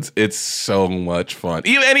episodes, it's so much fun.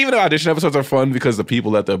 Even the audition episodes are fun because the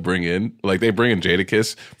people that they'll bring in, like they bring in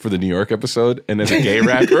Jadakiss for the New York episode, and there's a gay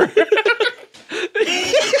rapper.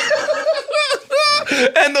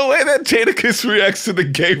 And the way that Jadakiss reacts to the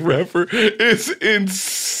gay rapper is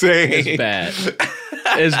insane. It's bad.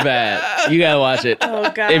 It's bad. You gotta watch it. Oh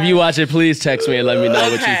God. If you watch it, please text me and let me know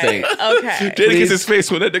what you think. Okay. Jadakiss's face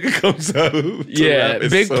when that nigga comes out. Yeah,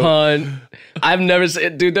 Big Pun. I've never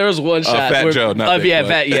seen, dude. There was one shot. Fat Joe, not Big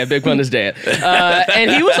Pun. Big Pun is dead. And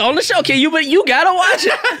he was on the show. But you gotta watch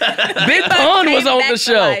it. Big Pun was on the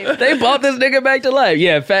show. They brought this nigga back to life.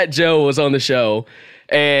 Yeah, Fat Joe was on the show,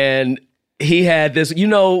 and he had this,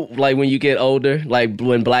 like when you get older, like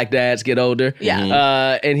when black dads get older.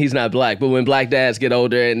 Yeah. And he's not black, but when black dads get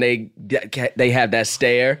older and they have that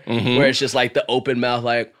stare where it's just like the open mouth,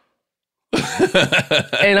 like.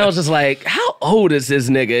 And I was just like, how old is this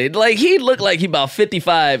nigga? Like, he looked like he about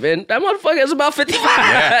 55, and that motherfucker is about 55.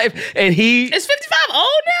 Yeah. And is 55 old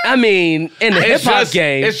now? I mean, in the hip hop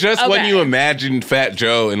game. It's just when you imagine Fat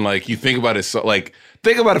Joe and like you think about his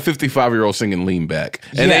think about a 55-year-old singing Lean Back.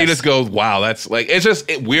 And then you just go, wow, that's like, it's just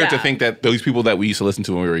weird to think that those people that we used to listen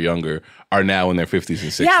to when we were younger are now in their 50s and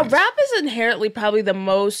 60s. Yeah, rap is inherently probably the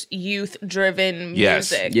most youth-driven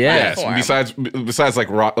music. Yes. Platform. Besides like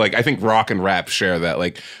rock, like I think rock and rap share that.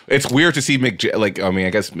 Like it's weird to see I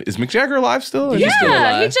guess, is Mick Jagger alive still? Yeah, still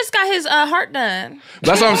alive? he just got his heart done.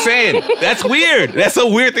 That's what I'm saying. That's weird. That's a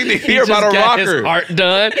weird thing to hear about a rocker. His heart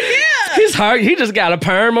done. Yeah. His heart, he just got a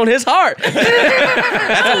perm on his heart.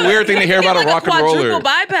 That's a weird thing to hear about a rock and roller. Quadruple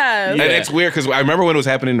bypass. And it's weird because I remember when it was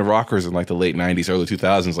happening to rockers in like the late 90s, early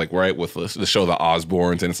 2000s, like right with the show The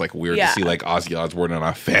Osbournes, and it's like weird to see like Ozzy Osbourne on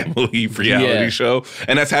a family reality show.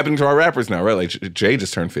 And that's happening to our rappers now, right? Like Jay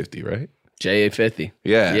just turned 50, right? J50.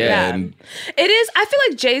 Yeah. And it is. I feel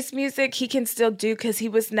like Jay's music he can still do because he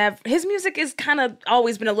was never. His music is kind of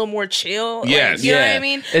always been a little more chill. Yes. Like, you know what I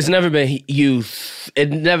mean? It's never been youth. It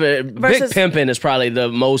never. Big Pimpin' is probably the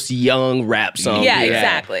most young rap song. Yeah,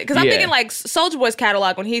 exactly. Because I'm thinking like Soulja Boy's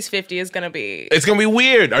catalog when he's 50 is gonna be. It's gonna be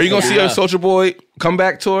weird. Are you gonna see a Soulja Boy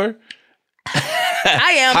comeback tour?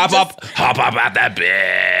 I am. Hop up out that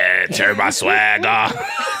bitch. Turn my swag off.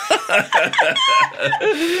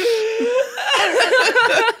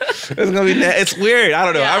 It's weird. I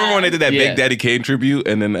don't know. Yeah. I remember when they did that Big Daddy Kane tribute,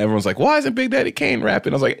 and then everyone's like, "Why isn't Big Daddy Kane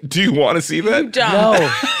rapping?" I was like, "Do you want to see that?" You don't.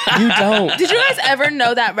 No, you don't. Did you guys ever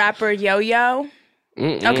know that rapper Yo Yo?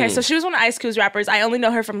 Okay, so she was one of Ice Cube's rappers. I only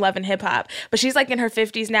know her from Love and Hip Hop, but she's like in her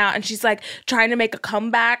 50s now, and she's like trying to make a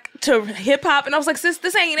comeback to hip hop. And I was like, sis,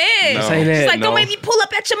 this ain't it. No. She's like, don't make me pull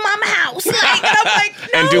up at your mama house. Like, and I'm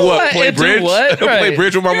like, no. And do what? Play And do bridge? what? Play Right.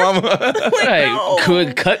 bridge with my mama? Hey, no.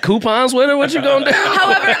 could cut coupons with her? What you gonna do?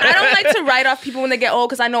 However, I don't like to write off people when they get old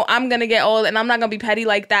because I know I'm gonna get old and I'm not gonna be petty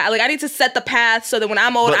like that. Like I need to set the path so that when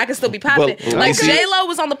I'm old, I can still be popping. but Like Lacey- J-Lo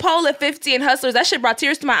was on the pole at 50 in Hustlers. That shit brought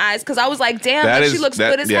tears to my eyes because I was like, damn, That like, is- she looks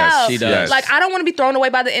that- good as yes, hell. she does. Like I don't want to be thrown away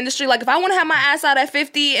by the industry. Like if I want to have my ass out at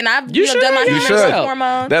 50 and I've You done my should. You human should. growth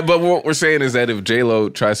hormone. But what we're saying is that if J-Lo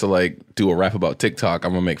tries to like do a rap about TikTok,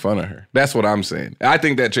 I'm gonna make fun of her. That's what I'm saying. I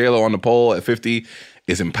think that J-Lo on the pole at 50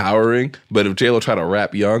 is empowering, but if J-Lo try to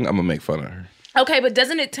rap young, I'm gonna make fun of her. Okay, but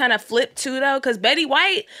doesn't it kind of flip too though? Because Betty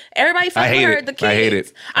White, everybody I hate fucking her. it. The kids. I hate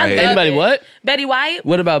it. I hate it. love Anybody what? Betty White.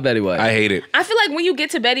 What about Betty White? I hate it. I feel like when you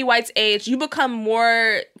get to Betty White's age, you become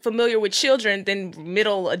more familiar with children than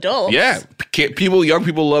middle adults. Yeah, young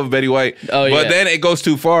people love Betty White. Oh, yeah. But then it goes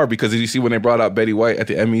too far because did you see when they brought out Betty White at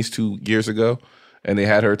the Emmys 2 years ago and they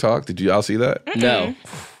had her talk? Did you all see that? No.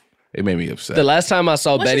 It made me upset. The last time I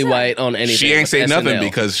saw What'd Betty she say? White on anything, She ain't was say nothing SNL.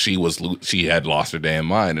 because she had lost her damn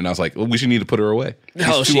mind, and I was like, well, we should need to put her away.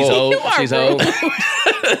 Oh, too she's old. You are She's old.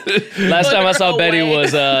 Last time I saw Put her Betty away.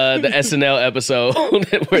 was the SNL episode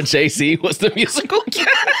where Jay-Z was the musical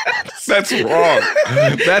guest. That's wrong.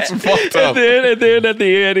 That's fucked up. And then at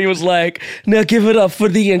the end, he was like, "Now give it up for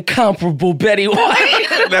the incomparable Betty White."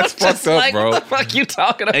 That's fucked up, Like, bro. what the fuck you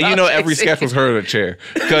talking about? And you know, every Jay-Z? sketch was her in a chair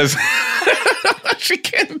because she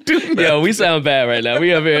can't do that. Yo, we sound bad right now.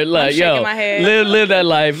 We up here like, shaking yo, my head. live that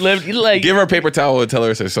life. Live like. Give her a paper towel and tell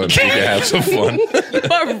her it's her son so we can have some fun.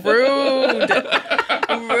 Rude.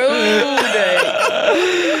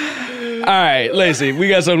 All right, Lacey, we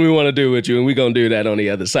got something we want to do with you, and we're gonna do that on the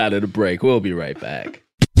other side of the break. We'll be right back.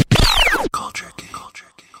 Culture King. Culture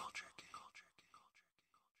King.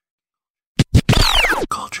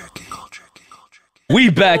 Culture King. Culture King. We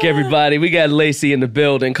back, everybody. We got Lacey in the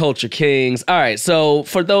building, Culture Kings. All right, so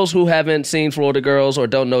for those who haven't seen Florida Girls or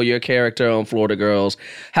don't know your character on Florida Girls,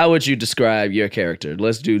 how would you describe your character?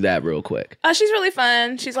 Let's do that real quick. She's really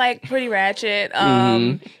fun. She's like pretty ratchet.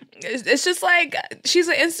 It's just like she's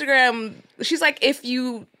an Instagram. She's like if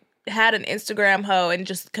you had an Instagram hoe and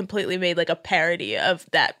just completely made like a parody of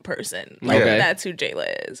that person. Like Okay. that's who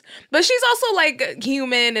Jayla is. But she's also like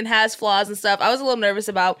human and has flaws and stuff. I was a little nervous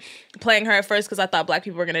about playing her at first because I thought black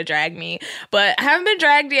people were gonna drag me, but I haven't been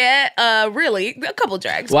dragged yet. Really, a couple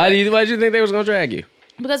drags. Why do you think they was gonna drag you?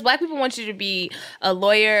 Because black people want you to be a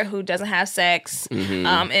lawyer who doesn't have sex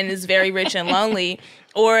and is very rich and lonely.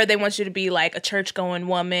 Or they want you to be like a church-going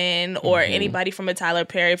woman or anybody from a Tyler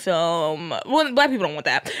Perry film. Well, black people don't want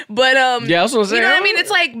that. But, Yeah, I was gonna say, you know what I mean? It's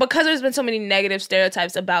like because there's been so many negative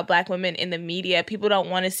stereotypes about black women in the media, people don't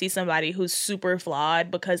want to see somebody who's super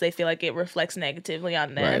flawed because they feel like it reflects negatively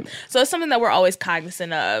on them. Right. So it's something that we're always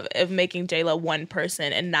cognizant of making J-Lo one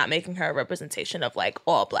person and not making her a representation of like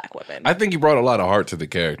all black women. I think you brought a lot of heart to the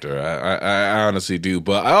character. I honestly do.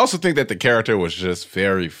 But I also think that the character was just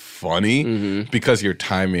very funny because your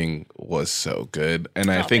timing was so good. And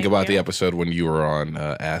I think thank about you. the episode when you were on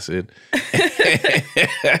acid.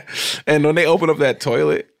 And when they open up that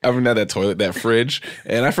toilet, not that toilet, that fridge,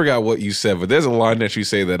 and I forgot what you said, but there's a line that you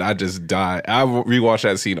say that I just die. I rewatch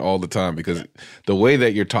that scene all the time because the way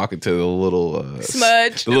that you're talking to the little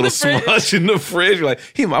Smudge the in little the fridge. smudge in the fridge, you're like,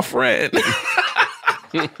 he my friend.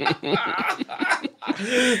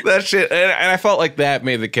 That shit, and I felt like that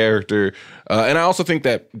made the character, and I also think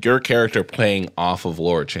that your character playing off of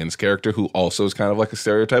Laura Chen's character, who also is kind of like a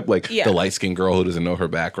stereotype, like Yeah. the light skinned girl who doesn't know her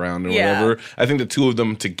background or Yeah. whatever. I think the two of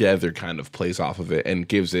them together kind of plays off of it and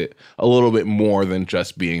gives it a little bit more than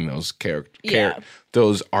just being those Yeah.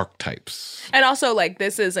 those archetypes. And also, like,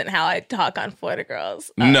 this isn't how I talk on Florida Girls.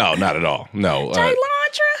 No, not at all. No, Jaylandra,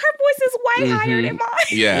 her voice is way higher than mine.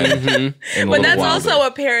 yeah, And a But little that's wilder. also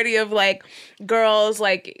a parody of like girls,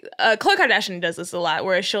 like Khloe Kardashian does this a lot,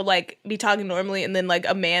 where she'll like be talking normally, and then like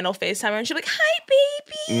a man will FaceTime her, and she'll be like, "Hi,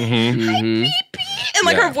 baby, hi, baby," and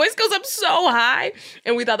like Yeah. her voice goes up so high,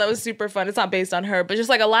 and we thought that was super fun. It's not based on her, but just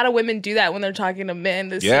like a lot of women do that when they're talking to men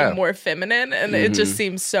that Yeah. seem more feminine, and it just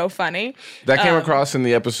seems so funny. That came across in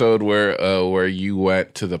the episode where you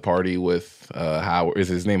went to the party with Howard. Is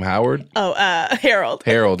his name Howard? Oh, Harold.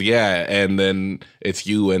 Harold, yeah. And then it's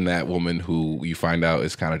you and that woman who you find out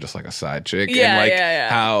is kind of just like a side chick. Yeah, and like yeah.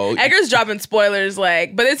 how Edgar's dropping spoilers,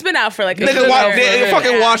 like, but it's been out for like a nigga,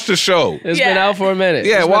 fucking watch the show. It's been out for a minute.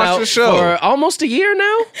 Yeah, It's been watch out the show. for almost a year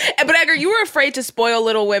now. But Edgar, you were afraid to spoil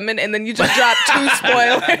Little Women, and then you just dropped 2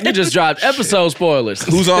 spoilers. You just dropped episode spoilers.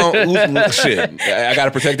 Who's shit? I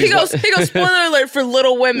gotta protect these. He goes, spoiler alert for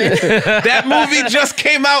Little Women. That movie just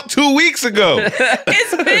came out 2 weeks ago.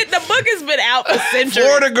 The book has been out for centuries.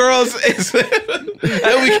 Florida Girls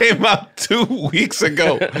that movie came out 2 weeks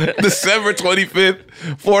ago. December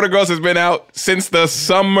 25th. Florida Girls has been out since the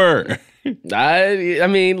summer. I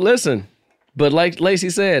mean, listen, but like Lacey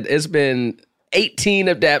said, it's been 18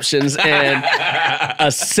 adaptions and a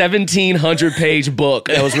 1,700-page book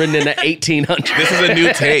that was written in the 1800s. This is a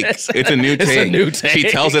new take. It's a new take. She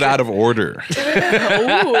tells it out of order.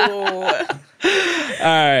 Ooh. All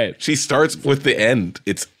right. She starts with the end.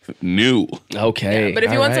 It's new. Okay. But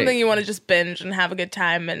if you all want right. something you want to just binge and have a good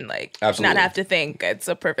time and like Absolutely. not have to think, it's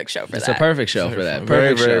a perfect show for It's that. a perfect show for that. Very,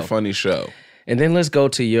 Perfect very show. funny show. And then let's go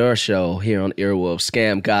to your show here on Earwolf,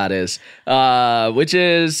 Scam Goddess, which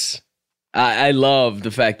is, I love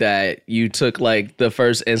the fact that you took like the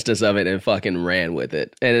first instance of it and fucking ran with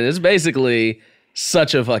it. And it's basically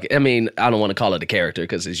such a fucking, I mean, I don't want to call it a character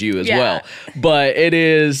because it's you as well, but it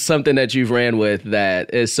is something that you've ran with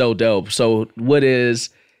that is so dope. So what is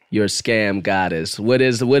your Scam Goddess? What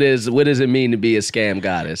does it mean to be a Scam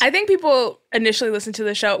Goddess? I think people initially listen to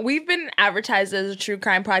the show. We've been advertised as a true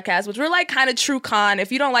crime podcast, which we're like kind of true con.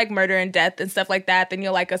 If you don't like murder and death and stuff like that, then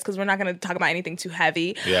you'll like us because we're not going to talk about anything too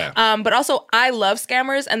heavy. Yeah. But also, I love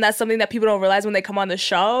scammers, and that's something that people don't realize when they come on the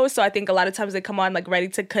show. So I think a lot of times they come on like ready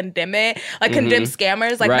to condemn it, like condemn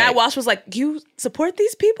scammers. Like Right. Matt Walsh was like, "You support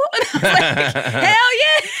these people?" And I was like, "Hell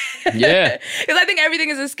yeah!" Yeah. Because I think everything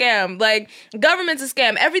is a scam. Like government's a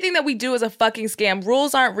scam. Everything that we do is a fucking scam.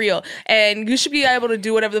 Rules aren't real, and you should be able to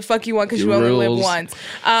do whatever the fuck you want because you only live Rules. once.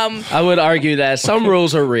 I would argue that some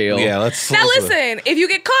rules are real. Yeah, let's. Now listen, if you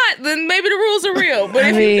get caught, then maybe the rules are real. But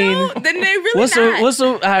if you don't, then they really not.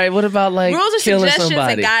 All right, what about like Rules are killing suggestions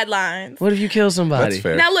somebody? and guidelines. What if you kill somebody? That's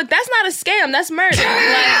fair. Now look, that's not a scam. That's murder.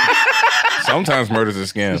 Like, Sometimes murder's a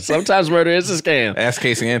scam. Sometimes murder is a scam. Ask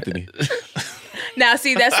Casey Anthony. now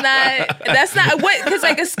see, that's not what because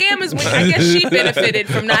like a scam is when I guess she benefited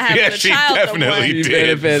from not having Yeah, a she child. definitely You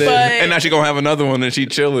did. benefited. But And now she gonna have another one and she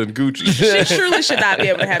chilling Gucci. she truly should not be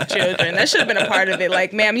able to have children. That should have been a part of it.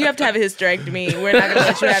 Like, ma'am, you have to have a hysterectomy. We're not going to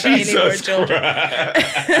let you have any more children.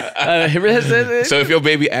 So if your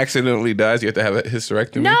baby accidentally dies, you have to have a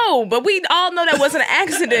hysterectomy? No, but we all know that wasn't an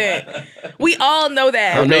accident. We all know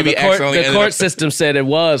that. Her baby the accidentally ended court up- system said it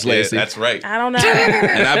was, Yeah, Lacey. that's right. I don't know.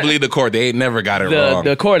 And I believe the court, they ain't never got it wrong.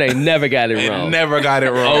 The court ain't never got it They wrong. never got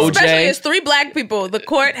it wrong. OJ. Especially as 3 black people, the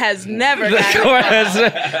court has never The got it. court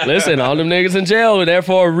has, listen, all them niggas in jail were there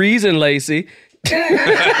for a reason, Lacey.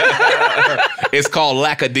 It's called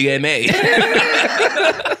lack of DNA.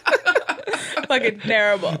 Fucking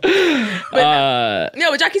terrible. But no,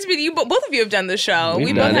 but Jackie Speedy, both of you have done the show. We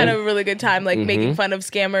both done had it. a really good time, like making fun of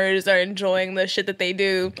scammers or enjoying the shit that they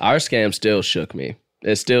do. Our scam still shook me.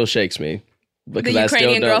 It still shakes me. The Because I still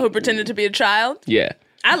Ukrainian girl don't- who pretended to be a child. Yeah.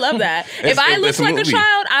 I love that. If I it's looked a like a movie.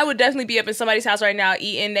 child, I would definitely be up in somebody's house right now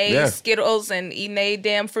eating they Yeah. Skittles and eating they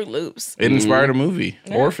damn Fruit Loops. It inspired a movie,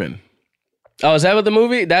 Orphan. Oh, is that what that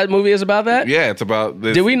movie is about that? Yeah, it's about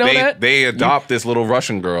this. Did we know that? They adopt this little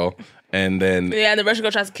Russian girl, and then, Yeah, and the Russian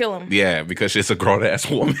girl tries to kill him. yeah, because she's a grown ass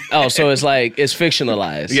woman. Oh, so it's like, it's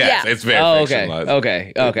fictionalized. Yes, Yeah. it's very Oh, okay. fictionalized.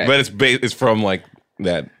 Okay. But it's from like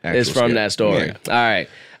that. It's actual from scam. that story. Yeah. All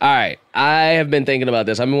right. I have been thinking about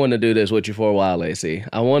this. I've been wanting to do this with you for a while, Lacey.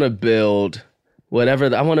 I want to build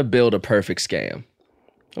I want to build a perfect scam.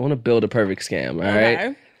 All right?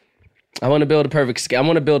 Okay. I want to build a perfect scam. I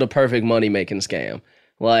want to build a perfect money-making scam.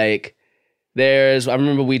 Like, I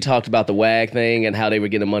remember we talked about the WAG thing and how they were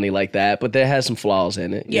getting money like that, but there has some flaws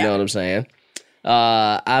in it. You Yeah. know what I'm saying?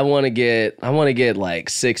 I want to get like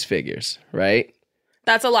 6 figures, right?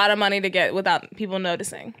 That's a lot of money to get without people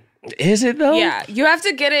noticing. Is it though? Yeah, you have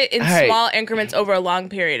to get it in All right. small increments over a long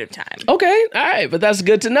period of time. Okay. All right. But that's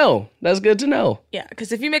good to know. Yeah,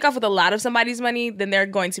 because if you make off with a lot of somebody's money, then they're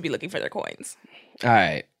going to be looking for their coins. All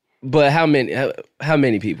right. But how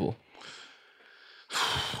many people?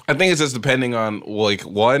 I think it's just depending on like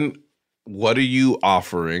one, what are you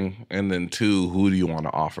offering, and then 2, who do you want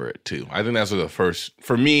to offer it to? I think that's the first,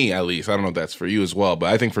 for me at least. I don't know if that's for you as well,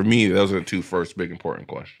 but I think for me those are the 2 first big important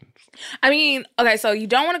questions. I mean, okay, so you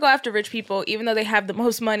don't want to go after rich people, even though they have the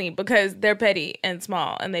most money, because they're petty and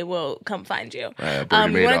small, and they will come find you.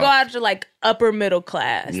 Bernie You want to go Madoff. after like upper middle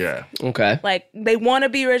class. Yeah. Okay. Like they want to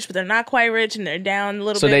be rich, but they're not quite rich, and they're down a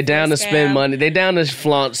little So bit. they down for to the spend scam. money. They down to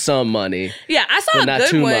flaunt some money. Yeah, I saw but a not good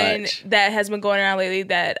too one much. that has been going around lately.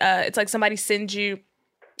 That it's like somebody sends you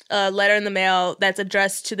a letter in the mail that's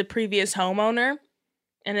addressed to the previous homeowner.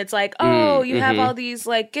 And it's like, oh, you have all these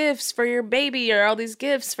like gifts for your baby or all these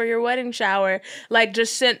gifts for your wedding shower. Like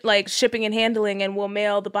just sent like shipping and handling and we'll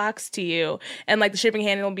mail the box to you. And like the shipping and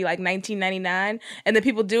handling will be like $19.99. And then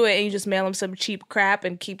people do it and you just mail them some cheap crap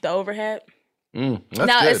and keep the overhead. That's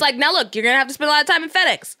Now good. it's like, now look, you're going to have to spend a lot of time in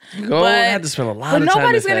FedEx. You're gonna have to spend a lot But of time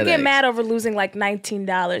nobody's in going to get FedEx. mad over losing like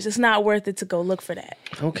 $19. It's not worth it to go look for that.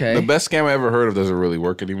 Okay. The best scam I ever heard of doesn't really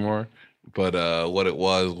work anymore. But what it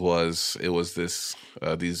was this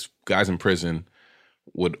these guys in prison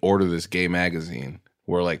would order this gay magazine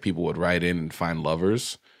where like people would write in and find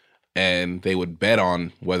lovers, and they would bet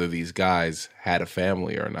on whether these guys had a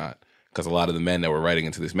family or not. Because a lot of the men that were writing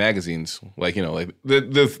into these magazines, like, you know, like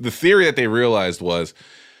the theory that they realized was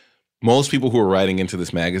most people who were writing into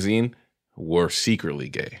this magazine were secretly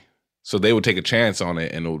gay. So they would take a chance on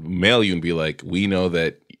it and it would mail you and be like, we know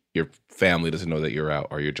that your family doesn't know that you're out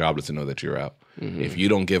or your job doesn't know that you're out. If you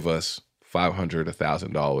don't give us $500,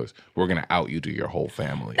 $1,000, we're going to out you to your whole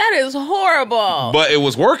family. That is horrible. But it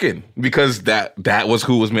was working because that was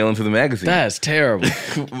who was mailing to the magazine. That's terrible.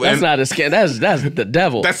 That's not a scam. That's the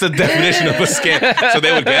devil. That's the definition of a scam. So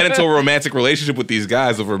they would get into a romantic relationship with these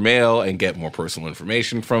guys over mail and get more personal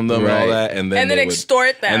information from them and all Right. that. And then, and then they would-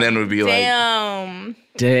 extort them. And then it would be like, damn.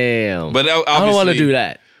 Damn. but I don't want to obviously- do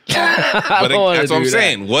that. But don't wanna that's what I'm do that.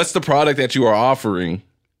 saying. What's the product that you are offering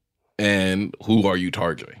and who are you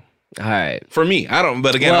targeting? All right. For me, I don't.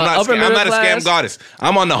 But again, Well, I'm upper not a middle scam class- goddess.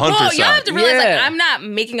 I'm on the hunter Well, side. y'all have to realize, Yeah. like, I'm not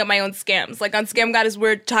making up my own scams. Like, on Scam Goddess,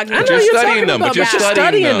 we're talking I about know You're you're studying talking them, but about you're that.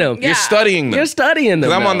 studying them. them. Yeah. You're studying them. You're studying them.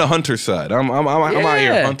 Because I'm now. on the hunter side. I'm out Yeah.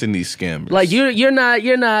 here hunting these scammers. Like you're not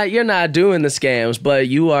doing the scams, but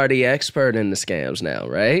you are the expert in the scams now,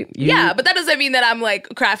 right? Yeah, but that doesn't mean that I'm, like,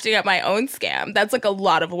 crafting up my own scam. That's, like, a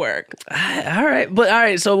lot of work. All right.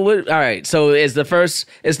 So is the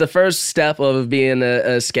first step of being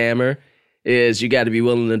a scammer is you got to be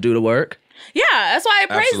willing to do the work. Yeah, that's why I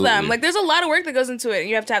praise Absolutely. them. Like, there's a lot of work that goes into it.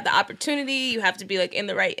 You have to have the opportunity. You have to be, like, in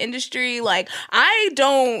the right industry. Like, I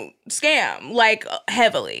don't scam, like,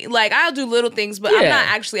 heavily. Like, I'll do little things, but I'm Yeah. not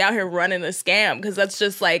actually out here running a scam because that's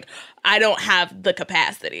just, like, I don't have the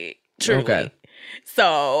capacity, truly. Okay.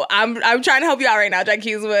 So I'm trying to help you out right now, Jack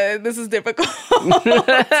Hughes, but this is difficult.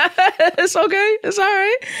 It's okay. It's all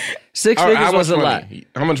right. Six All right, figures how was a much lot. money?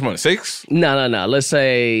 How much money? 6? No. Let's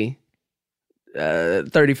say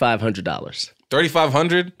 $3,500.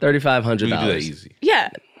 $3,500? $3,500. We can do that easy. Yeah.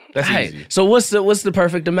 That's Right. easy. So what's the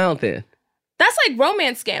perfect amount then? That's like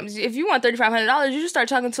romance scams. If you want $3,500, you just start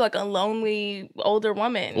talking to like a lonely older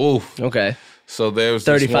woman. Oof. Okay. So there's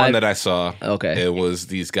this 35. one that I saw. Okay. It was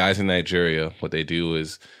these guys in Nigeria. What they do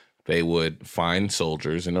is they would find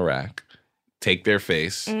soldiers in Iraq, take their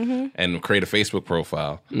face, and create a Facebook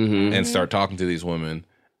profile and start talking to these women.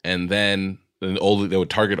 And then they would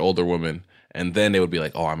target older women. And then they would be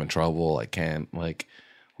like, oh, I'm in trouble. I can't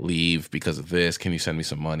leave because of this. Can you send me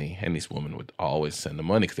some money? And these women would always send the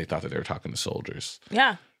money because they thought that they were talking to soldiers.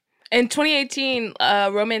 Yeah. In 2018,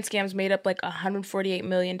 romance scams made up like $148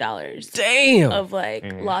 million Damn. of like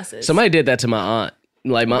losses. Somebody did that to my aunt.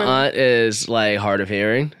 Like my aunt is like hard of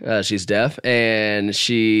hearing. She's deaf, and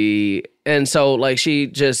so like she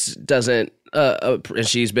just doesn't. And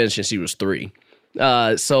she's been since she was 3.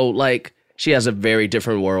 So like she has a very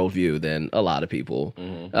different worldview than a lot of people.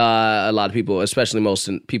 A lot of people, especially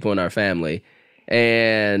people in our family,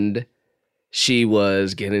 and she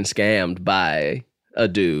was getting scammed by a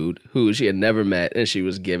dude who she had never met, and she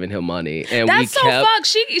was giving him money. And That's we so kept, fucked.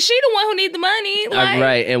 She the one who need the money. Like,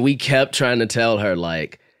 right, and we kept trying to tell her,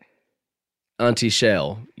 like, Auntie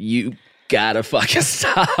Shell, you gotta fucking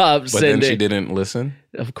stop But sending. then she didn't listen.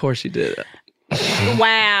 Of course she did.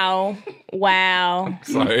 Wow.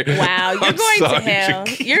 Sorry. Wow. You're I'm going to sorry, hell.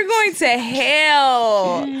 Jackie. You're going to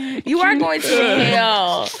hell. You are going to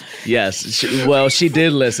hell. Yes, she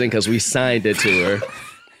did listen because we signed it to her.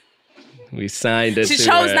 We signed it She to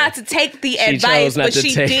chose her. not to take the She advice, chose not but to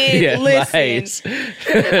she take did the listen. advice.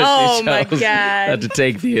 Oh She my chose God. Not to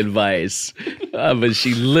take the advice, but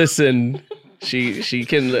she listened. She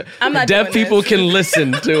can. I'm not deaf doing people this. can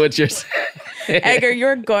listen to what you're saying. Edgar,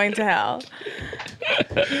 you're going to hell.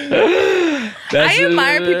 I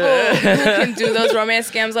admire people who can do those romance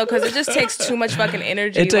scams though, because it just takes too much fucking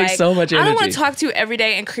energy. It takes so much energy. I don't want to talk to you every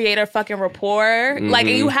day and create a fucking rapport. Like,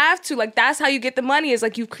 and you have to. Like, that's how you get the money. Is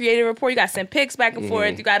like you create a rapport. You got to send pics back and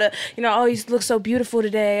forth. You got to, oh, you look so beautiful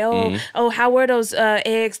today. Oh, how were those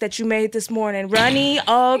eggs that you made this morning? Runny?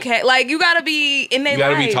 Okay. Like, you got to be in their life.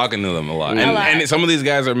 You got to be talking to them a lot. And some of these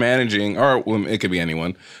guys are managing, or it could be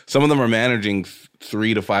anyone. Some of them are managing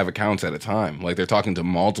 3 to 5 accounts at a time. Like, they're talking to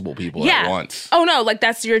multiple people at once. Oh no, like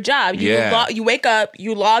that's your job. You wake up,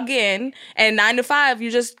 you log in, and 9 to 5,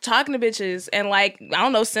 you're just talking to bitches and like, I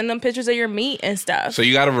don't know, send them pictures of your meat and stuff. So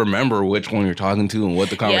you got to remember which one you're talking to and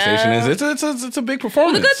what the conversation is. It's a big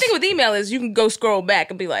performance. Well, the good thing with email is you can go scroll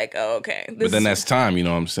back and be like, oh, okay. But then that's time, you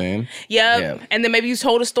know what I'm saying? Yeah. And then maybe you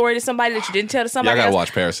told a story to somebody that you didn't tell to somebody Y'all got to else.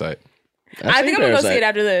 watch Parasite. I think I'm going to go see it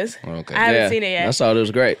after this. Okay. I haven't seen it yet. I saw it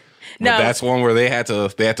was great. No, but that's one where they had to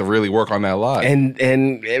really work on that lie. And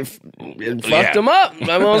it fucked them up. I'm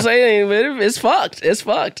gonna say it's fucked. It's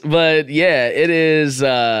fucked. But yeah, it is.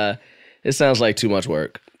 It sounds like too much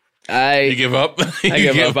work. You give up? I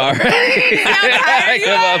give up already.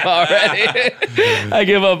 I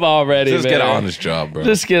give up already. Just man. get an honest job, bro.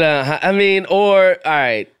 Just get a. I mean, or all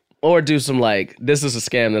right. Or do some like, this is a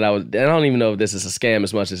scam that I don't even know if this is a scam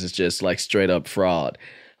as much as it's just like straight up fraud.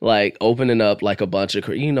 Like opening up like a bunch of,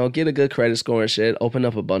 get a good credit score and shit, open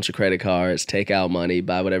up a bunch of credit cards, take out money,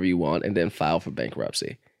 buy whatever you want, and then file for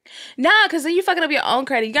bankruptcy. Nah, because then you fucking up your own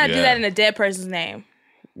credit. You got to do that in a dead person's name.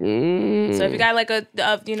 So if you got like a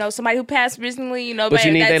somebody who passed recently, but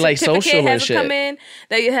you need they like social and shit. Come in,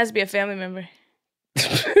 that it has to be a family member.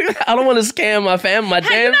 I don't want to scam my family.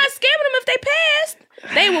 You're not scamming them if they passed.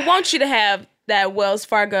 They would want you to have that Wells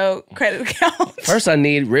Fargo credit account. First, I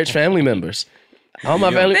need rich family members. All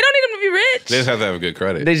my family. They don't need them to be rich. They just have to have a good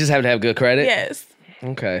credit. They just have to have good credit? Yes.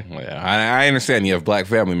 Okay. Well, yeah, I understand you have black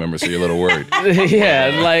family members, so you're a little worried. Now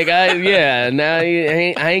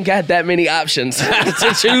I ain't got that many options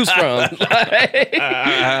to choose from.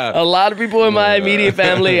 A lot of people in my immediate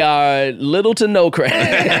family are little to no credit.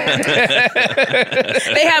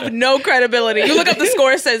 They have no credibility. You look up the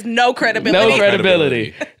score, it says no credibility. No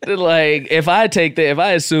credibility. Like if I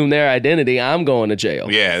assume their identity, I'm going to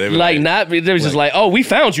jail. Yeah, they're just like, oh, we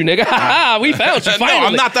found you, nigga. Ha ha, we found you. Finally. No,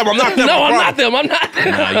 I'm not them. I'm not them. No, I'm not them. I'm not them.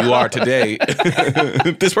 Nah, you are today.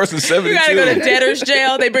 This person's 72. You gotta go to debtor's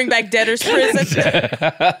jail. They bring back debtor's prison.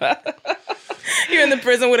 You're in the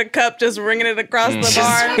prison with a cup just ringing it across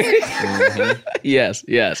the bar. Yes.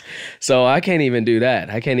 So I can't even do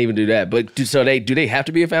that. But do they have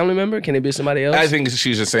to be a family member? Can it be somebody else? I think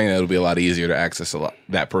she's just saying that it'll be a lot easier to access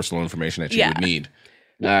that personal information that you would need.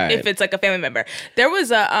 All right. If it's like a family member. There was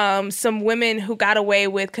some women who got away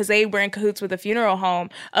with, because they were in cahoots with a funeral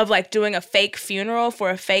home, of like doing a fake funeral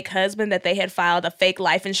for a fake husband that they had filed a fake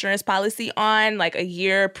life insurance policy on like a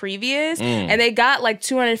year previous. And they got like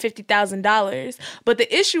 $250,000. But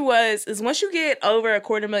the issue is once you get over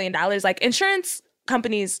 $250,000, like insurance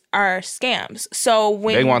companies are scams. So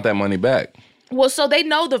when they want that money back. Well, so they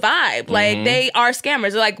know the vibe. Like, they are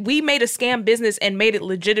scammers. They're like, we made a scam business and made it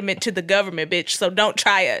legitimate to the government, bitch, so don't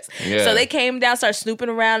try us. Yeah. So they came down, started snooping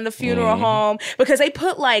around the funeral home, because they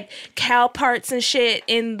put, like, cow parts and shit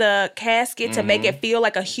in the casket to make it feel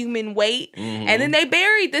like a human weight. And then they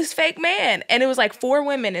buried this fake man. And it was, like, 4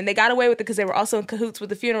 women, and they got away with it because they were also in cahoots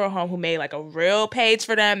with the funeral home who made, like, a real page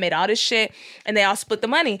for them, made all this shit, and they all split the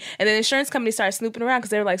money. And then the insurance company started snooping around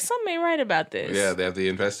because they were like, something ain't right about this. Yeah, they have the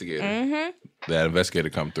investigator. That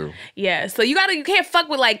investigator come through. Yeah, so you can't fuck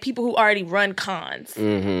with like people who already run cons.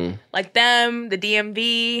 Like them, the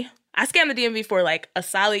DMV. I scammed the DMV for like a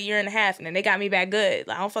solid year and a half, and then they got me back good.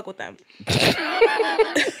 Like, I don't fuck with them.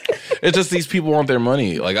 It's just these people want their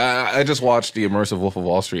money. Like I just watched the immersive Wolf of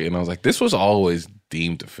Wall Street, and I was like, this was always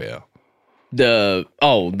deemed to fail. The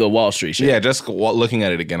Wall Street shit. Yeah, just looking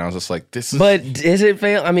at it again, I was just like, this is... But is it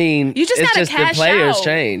fail? I mean, you just it's gotta just cash the players out.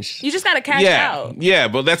 changed. You just gotta cash out. Yeah,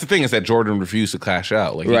 but that's the thing, is that Jordan refused to cash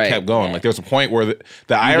out. Like, he kept going. Yeah. Like, there was a point where the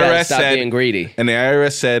IRS gotta stop said... being greedy. And the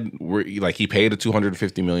IRS said, like, he paid a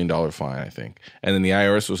 $250 million fine, I think. And then the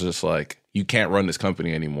IRS was just like, you can't run this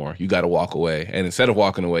company anymore. You got to walk away. And instead of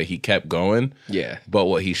walking away, he kept going. Yeah. But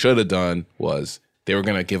what he should have done was... they were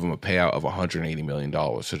going to give him a payout of $180 million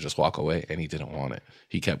to just walk away, and he didn't want it.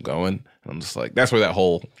 He kept going. And I'm just like, that's where that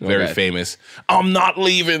whole very famous "I'm not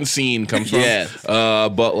leaving" scene comes from.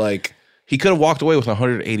 But like, he could have walked away with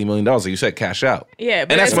 $180 million. Like you said, cash out. Yeah,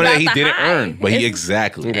 but and that's it's money that about he the didn't high. earn. But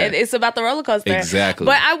exactly. It's about the roller coaster. Exactly.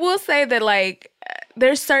 But I will say that like,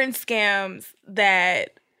 there's certain scams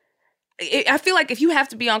that... I feel like if you have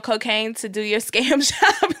to be on cocaine to do your scam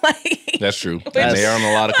job, like That's true. And they are on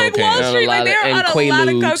a lot of Like cocaine. Wall Street, like they're and on a lot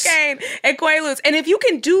of Quaaludes. cocaine and Quaaludes. And if you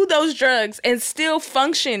can do those drugs and still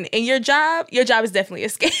function in your job is definitely a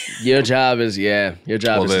scam. Your job is a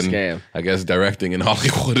scam. I guess directing in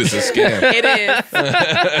Hollywood is a scam. It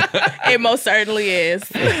is. It most certainly is.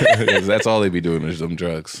 That's all they be doing is them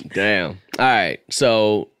drugs. Damn. All right.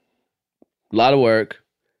 So, a lot of work.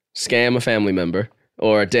 Scam a family member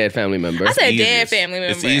or a dead family member. I said dead Easiest. family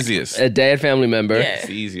member. It's easiest. A dead family member. Yeah. It's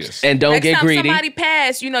easiest. And don't Next get time greedy. somebody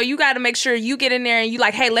pass, you got to make sure you get in there and you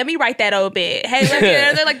like, hey, let me write that obit. Hey, let me.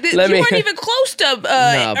 They're like, you weren't even close to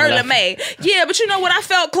but Erla May. Yeah, but you know what? I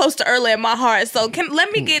felt close to Erla in my heart. So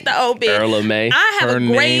let me get the obit. Erla May. I have Her a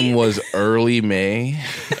great. name was Early May.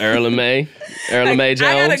 Erla May. Erla May Jones.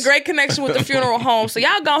 I got a great connection with the funeral home, so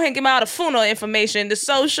y'all go ahead and give me all the funeral information, the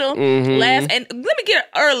social, last, and let me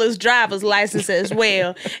get Erla's driver's license as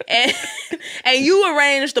well, and you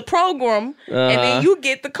arrange the program, and then you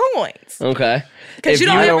get the coins. Okay. Because you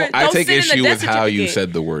I don't take sit in the issue death with how you certificate.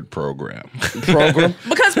 said the word program. Program.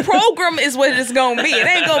 Because program is what it's gonna be. It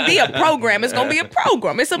ain't gonna be a program. It's gonna be a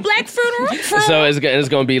program. It's a black funeral. So it's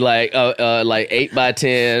gonna be like 8 by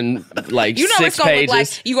 10, like you know 6 it's gonna pages. look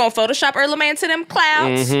like you gonna Photoshop Erla May into them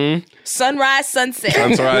clouds, sunrise, sunset.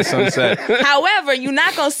 Sunrise, sunset. However, you're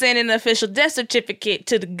not gonna send an official death certificate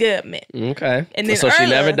to the government. Okay. And then so Erla she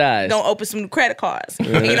never dies. Gonna open some new credit cards.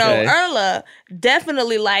 Okay. Erla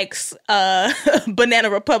definitely likes Banana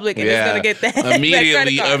Republic and is gonna get that that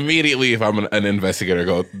credit card. Immediately, if I'm an investigator,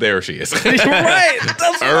 go there. She is. Right.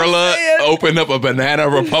 Erla opened up a Banana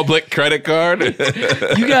Republic credit card.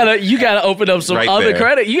 You gotta open up some Right other there.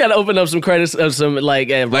 credit. You gotta open up some credits of some like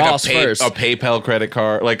Ross first. a PayPal credit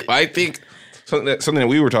card. Like I think something that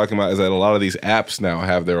we were talking about is that a lot of these apps now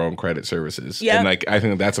have their own credit services. Yep. And like I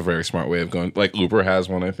think that's a very smart way of going. Like Uber has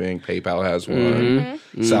one, I think. PayPal has one.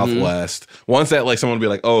 Mm-hmm. Southwest. Once that like someone would be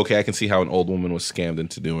like, oh, okay, I can see how an old woman was scammed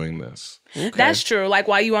into doing this. That's true. Like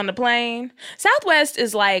while you on the plane, Southwest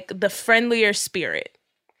is like the friendlier spirit.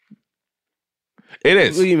 It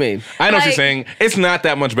is. What do you mean? I know what you're Like, saying. It's not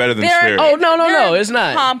that much better than They're- Spirit. Oh, no, they're it's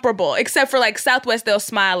not. comparable, except for like Southwest, they'll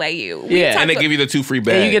smile at you. We Yeah. talked And they about- give you the 2 free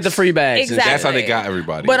bags. And you get the free bags. and Exactly. That's how they got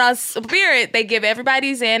everybody. But on Spirit, they give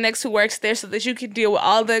everybody Xanax who works there so that you can deal with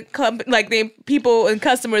all the the people and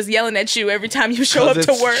customers yelling at you every time you show up to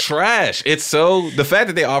it's work. trash. It's so the fact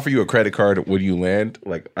that they offer you a credit card when you land,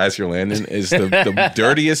 like as you're landing, is the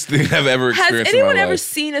dirtiest thing I've ever Has experienced. anyone in my ever life.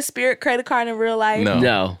 seen a Spirit credit card in real life? No.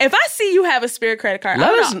 No. If I see you have a Spirit credit card,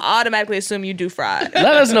 Let I'm us- gonna automatically assume you do fraud. Let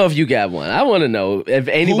us know if you got one. I want to know if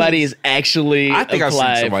anybody is actually I think I've seen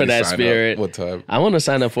applied somebody for that sign up Spirit. one time. I want to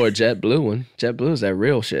sign up for a JetBlue one. JetBlue is that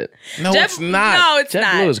real shit. No, Jet- it's not. No, it's not.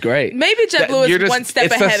 JetBlue is great. Maybe JetBlue You're is just- one step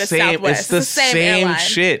it's the ahead of same- Southwest. It's the same airline.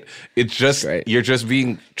 shit. It's just Great. you're just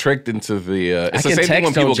being tricked into the. It's I the can same thing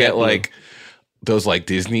when text on people get JetBlue. like those like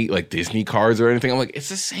Disney cards or anything. I'm like, it's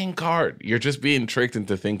the same card. You're just being tricked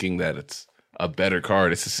into thinking that it's a better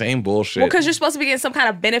card. It's the same bullshit. Well, because you're supposed to be getting some kind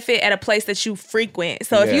of benefit at a place that you frequent.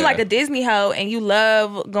 So if you Yeah. like a Disney hoe and you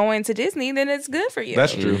love going to Disney, then it's good for you.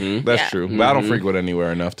 That's true. Mm-hmm. That's Yeah. true. But I don't frequent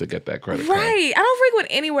anywhere enough to get that credit card. Right. I don't frequent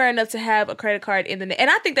anywhere enough to have a credit card in the net.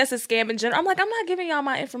 And I think that's a scam in general. I'm like, I'm not giving y'all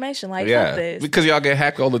my information. Like, fuck Yeah, this. because y'all get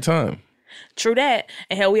hacked all the time. True that.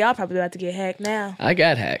 And hell, we all probably about to get hacked now. I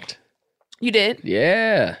got hacked. You did?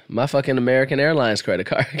 Yeah, my fucking American Airlines credit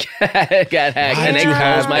card got hacked, and they you closed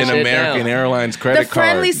have my an shit American down. Airlines The credit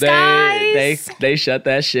friendly card. skies. They shut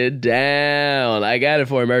that shit down. I got it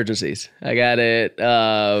for emergencies. I got it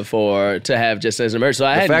to have just as an emergency. So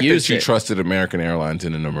I The hadn't fact used that you it. trusted American Airlines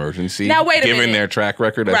in an emergency, Now, wait a given minute. their track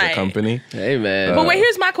record as a Right. company, Hey man, But wait,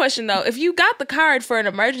 here's my question though. If you got the card for an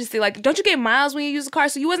emergency, like, don't you get miles when you use the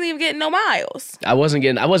card? So you wasn't even getting no miles. I wasn't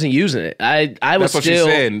using it. I was that's what still.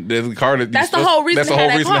 she's saying. The card. That's the whole reason That's the to whole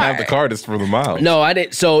have that reason to have the card. card is for the miles. No, I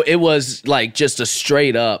didn't. So it was like just a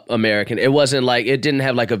straight up American. It wasn't like it didn't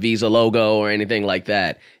have like a Visa logo or anything like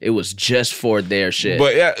that. It was just for their shit.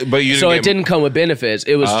 but you. So didn't it didn't come with benefits.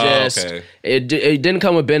 It was just okay. it didn't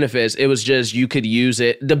come with benefits. It was just you could use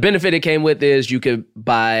it. The benefit it came with is you could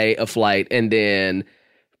buy a flight and then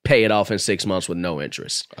pay it off in 6 months with no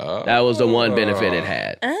interest. That was the one benefit it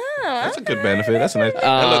had. That's a good benefit. That's a nice.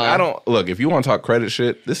 And look. If you want to talk credit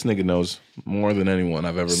shit, this nigga knows more than anyone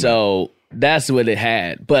I've ever met. So that's what it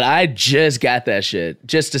had. But I just got that shit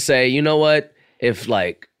just to say, you know what? If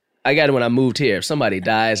like I got it when I moved here. If somebody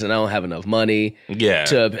dies and I don't have enough money,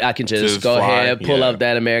 I can just go ahead, pull up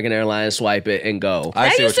that American Airlines, swipe it, and go.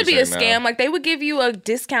 That used to be a scam. Now. Like they would give you a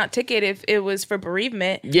discount ticket if it was for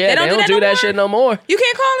bereavement. Yeah, they don't do that shit no more. You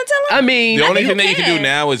can't call and tell them. I mean, the only thing that you can do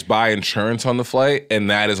now is buy insurance on the flight,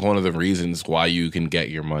 and that is one of the reasons why you can get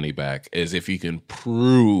your money back is if you can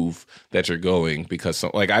prove that you're going. Because,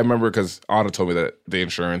 I remember because Anna told me that the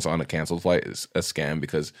insurance on a canceled flight is a scam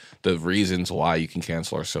because the reasons why you can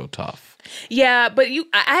cancel are so tough. Yeah, but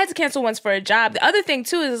I had to cancel once for a job. The other thing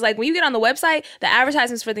too is like when you get on the website, the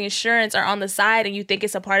advertisements for the insurance are on the side, and you think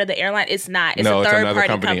it's a part of the airline. It's not. It's a third party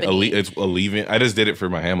company. It's Allegiant. I just did it for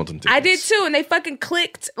my Hamilton tickets. I did too, and they fucking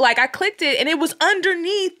clicked. Like I clicked it, and it was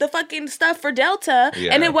underneath the fucking stuff for Delta,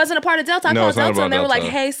 and it wasn't a part of Delta. I called Delta, and they were like,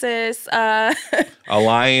 "Hey, sis,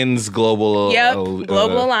 Alliance Global." Yep,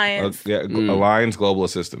 Global Alliance. Alliance Global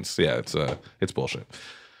Assistance. Yeah, it's bullshit.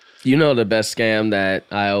 You know the best scam that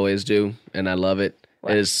I always do, and I love it,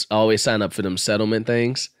 is always sign up for them settlement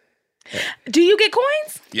things. Do you get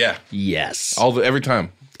coins? Yeah. Yes. Every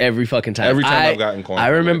time. Every fucking time. Every time I've gotten coins. I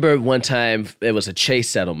remember one time it was a Chase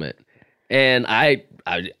settlement, and I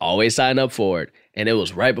always sign up for it. And it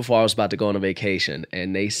was right before I was about to go on a vacation,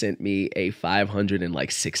 and they sent me a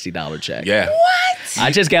 $560 check. Yeah. What?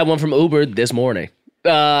 I just got one from Uber this morning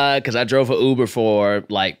because I drove for Uber for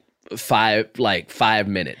like 5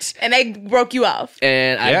 minutes, and they broke you off.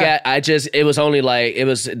 And it was only like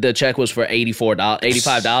the check was for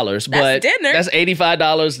 $85, but that's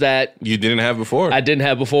 $85 that you didn't have before. I didn't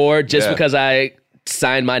have before just because I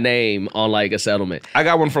signed my name on like a settlement. I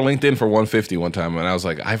got one for LinkedIn for $150 one time, and I was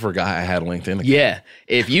like, I forgot I had LinkedIn account. Yeah,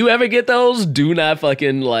 if you ever get those, do not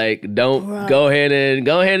fucking don't go ahead and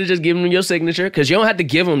just give them your signature because you don't have to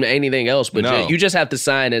give them anything else, but you just have to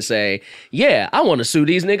sign and say, yeah, I want to sue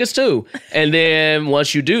these niggas too. And then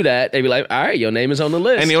once you do that, they be like, all right, your name is on the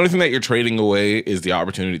list. And the only thing that you're trading away is the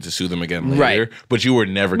opportunity to sue them again later. Right. But you were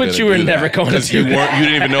never going to do that. But you were never going to do that. You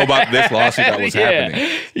didn't even know about this lawsuit that was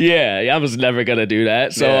happening. Yeah, I was never going to do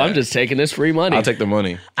that. So I'm just taking this free money. I'll take the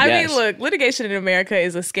money. I mean, look, litigation in America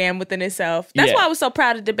is a scam within itself. That's why I was so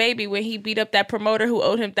proud of DaBaby when he beat up that promoter who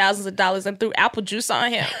owed him thousands of dollars and threw apple juice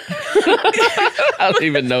on him. I don't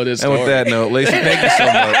even know this story. And with that note, Lacey, thank you so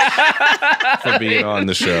much for being on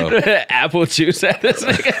the show. Apple juice at this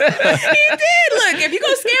nigga. He did. Look, if you're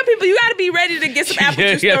going to scam people, you got to be ready to get some apple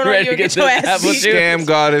juice thrown on you and get your ass beat. Scam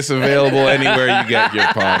Goddess available anywhere you get your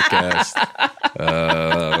podcast.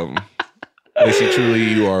 Lacey, truly,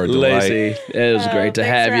 you are a delight. Lacey, it was great to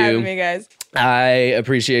have you. Thanks for having me, guys. I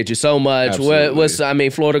appreciate you so much.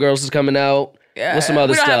 Florida Girls is coming out. What's some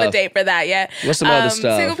other stuff? We don't have a date for that yet. What's some other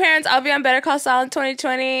stuff? Single parents, I'll be on Better Call Saul in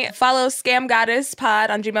 2020. Follow Scam Goddess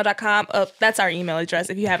Pod on gmail.com. That's our email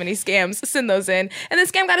address. If you have any scams, send those in. And then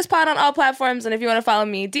Scam Goddess Pod on all platforms. And if you want to follow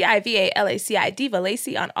me, DIVALACI, Diva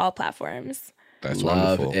Lacey on all platforms. That's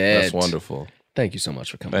wonderful. That's wonderful. Thank you so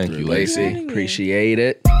much for coming through, you, Lacey. Appreciate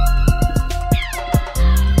it.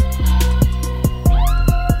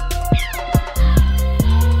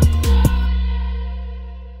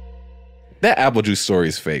 That apple juice story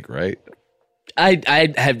is fake, right?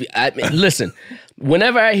 Listen,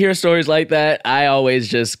 whenever I hear stories like that, I always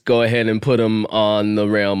just go ahead and put them on the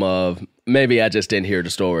realm of maybe I just didn't hear the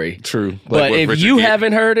story. True. But if you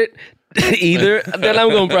haven't heard it either, then I'm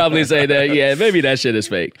going to probably say that, yeah, maybe that shit is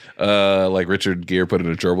fake. Like Richard Gere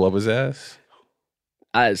putting a gerbil up his ass?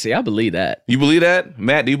 I believe that. You believe that?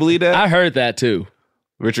 Matt, do you believe that? I heard that too.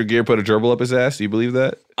 Richard Gere put a gerbil up his ass? Do you believe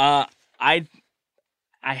that?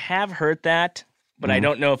 I have heard that, but I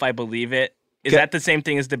don't know if I believe it. Is that the same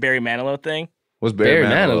thing as the Barry Manilow thing? What's Barry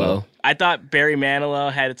Manilow? I thought Barry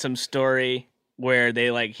Manilow had some story where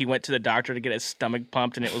he went to the doctor to get his stomach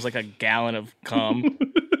pumped and it was like a gallon of cum.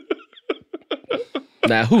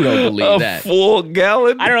 Now, who don't believe that? A full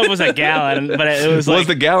gallon? I don't know if it was a gallon, but it was like... Was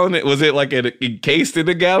the gallon, was it like encased in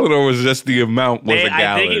a gallon or was it just the amount was a gallon?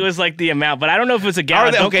 I think it was like the amount, but I don't know if it was a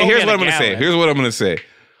gallon. Okay, here's what I'm going to say.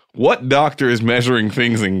 What doctor is measuring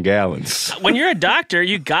things in gallons? When you're a doctor,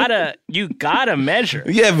 you gotta measure.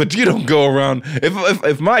 Yeah, but you don't go around.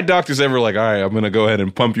 If my doctor's ever like, all right, I'm gonna go ahead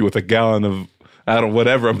and pump you with a gallon of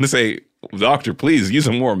whatever, I'm gonna say, doctor, please use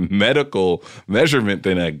a more medical measurement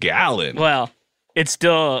than a gallon. Well, it's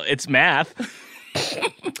math.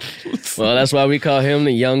 Well, that's why we call him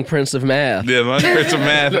the young prince of math. Yeah, the prince of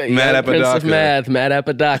math, Matt Apodaca. Prince of math, Matt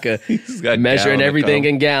Apodaca. He's got measuring everything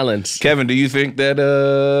in gallons. Kevin, do you think that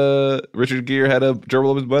Richard Gere had a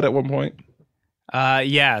gerbil up his butt at one point?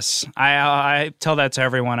 Yes. I tell that to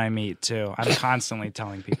everyone I meet, too. I'm constantly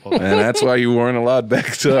telling people that. And that's why you weren't allowed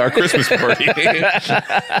back to our Christmas party.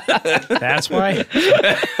 That's why?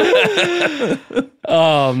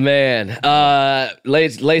 Oh man,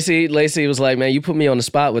 Lacey was like, man, you put me on the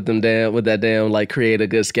spot with that damn like create a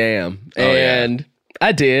good scam, and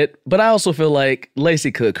I did, but I also feel like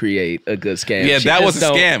Lacey could create a good scam. Yeah, that was a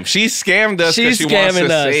scam. She scammed us because she wants to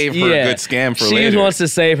save her good scam for later. She wants to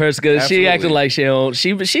save her good. She acted like she don't.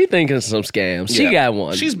 She thinking some scams. She got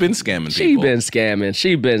one. She's been scamming people.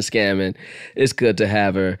 She been scamming. It's good to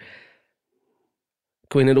have her.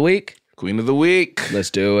 Queen of the week. Queen of the week. Let's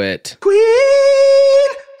do it. Queen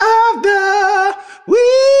of the week.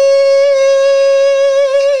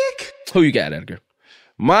 Who you got, Edgar?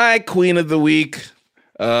 My queen of the week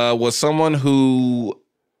was someone who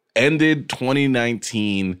ended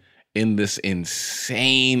 2019 in this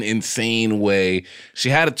insane way. She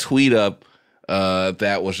had a tweet up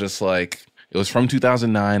that was just like, it was from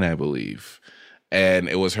 2009, I believe. And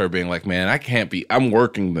it was her being like, man, I'm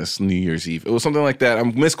working this New Year's Eve. It was something like that.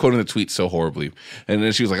 I'm misquoting the tweet so horribly. And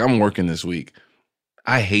then she was like, I'm working this week.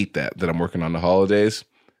 I hate that I'm working on the holidays.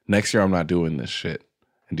 Next year, I'm not doing this shit.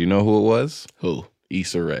 And do you know who it was? Who?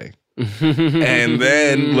 Issa Rae. And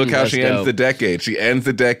then look how she ends the decade. She ends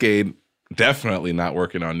the decade definitely not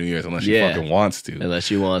working on New Year's unless she fucking wants to. Unless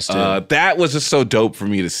she wants to. That was just so dope for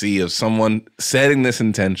me to see of someone setting this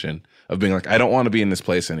intention of being like, I don't want to be in this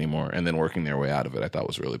place anymore, and then working their way out of it. I thought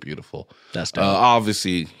was really beautiful. That's dope.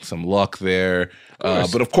 Obviously, some luck there.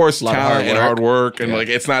 But of course, talent and hard work. And like,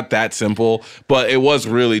 it's not that simple, but it was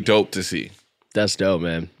really dope to see. That's dope,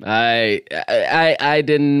 man. I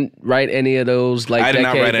didn't write any of those. Like I did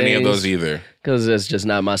not write any of those either because it's just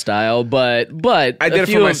not my style. But I did it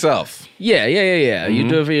for myself. Yeah. Mm-hmm. You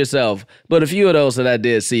do it for yourself. But a few of those that I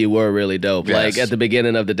did see were really dope. Yes. Like at the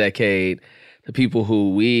beginning of the decade, the people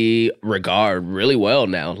who we regard really well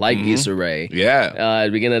now, like Issa Rae. Yeah. At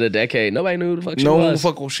the beginning of the decade, nobody knew who the fuck she was.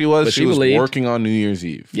 No fuck she was. She was working on New Year's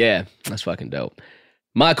Eve. Yeah, that's fucking dope.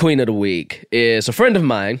 My queen of the week is a friend of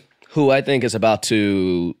mine who I think is about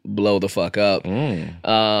to blow the fuck up.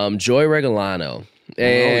 Joy Regalano.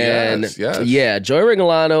 And yeah, Joy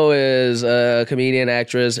Regalano is a comedian,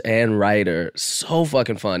 actress, and writer. So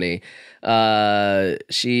fucking funny.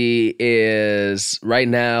 She is right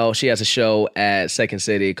now. She has a show at Second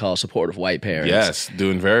City called Supportive White Parents. Yes,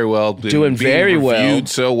 doing very well. Doing very well. Reviewed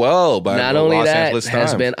so well by not the only Los that Angeles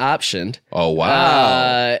has Times. been optioned. Oh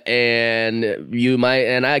wow! And you might,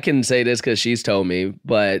 and I can say this because she's told me,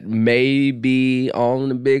 but maybe on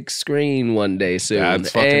the big screen one day soon.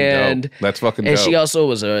 That's fucking dope. That's fucking dope. And she also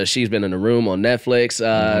was she's been in a room on Netflix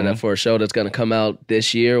for a show that's going to come out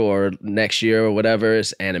this year or next year or whatever.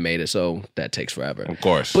 It's animated, so that takes forever. Of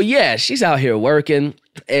course. But yeah, she's out here working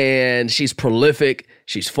and she's prolific.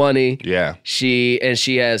 She's funny. Yeah. She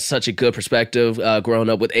has such a good perspective growing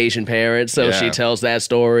up with Asian parents. So she tells that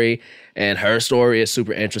story and her story is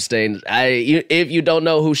super interesting. If you don't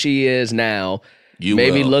know who she is now,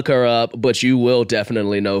 maybe look her up, but you will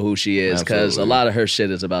definitely know who she is because a lot of her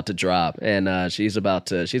shit is about to drop, and she's about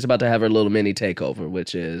to have her little mini takeover,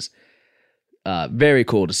 which is very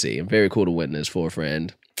cool to see and very cool to witness for a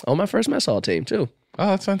friend on my first mess hall team too. Oh,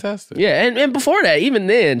 that's fantastic. Yeah, and before that, even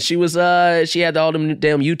then, she was she had all them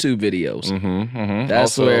damn YouTube videos.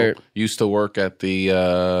 That's also, where used to work at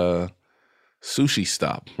the sushi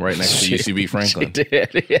stop right next to UCB Franklin. She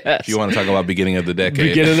did, yes. If you want to talk about beginning of the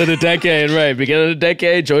decade. Beginning of the decade, right. Beginning of the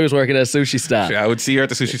decade, Joy was working at Sushi Stop. I would see her at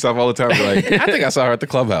the sushi stop all the time. Be like, I think I saw her at the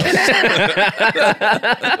clubhouse.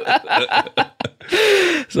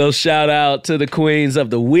 So shout out to the queens of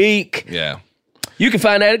the week. Yeah. You can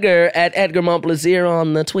find Edgar at Edgar Montplaisir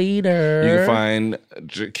on the Twitter. You can find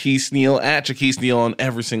Jaquise Neal at Jaquise Neal on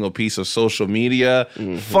every single piece of social media.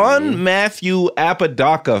 Fun Matthew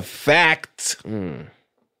Apodaca fact. The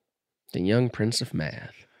young prince of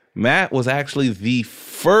math. Matt was actually the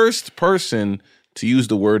first person to use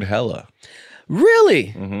the word hella.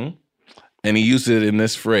 Really? And he used it in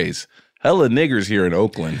this phrase. Hella niggers here in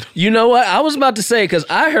Oakland. You know what? I was about to say, because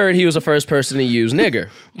I heard he was the first person to use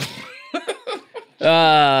nigger.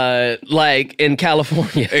 Like in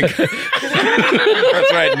California. That's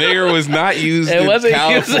right. Nigger was not used in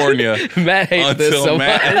California. Matt hates this so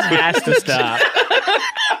much. This has to stop.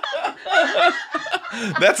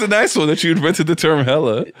 That's a nice one that you invented the term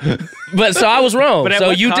hella. But so I was wrong. But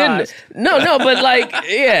so you didn't. No, but like,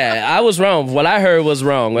 yeah, I was wrong. What I heard was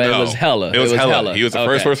wrong. It was hella. It was hella. He was the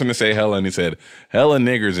first person to say hella, and he said, hella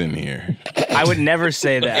niggers in here. I would never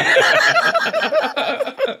say that.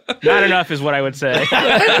 Not enough is what I would say.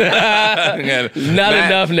 Not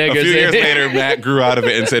enough niggers. A few years later, Matt grew out of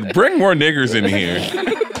it and said, bring more niggers in here.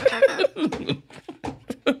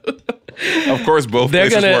 Of Of course, both They're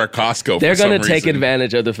places gonna- were a Costco. They're going to take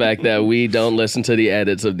advantage of the fact that we don't listen to the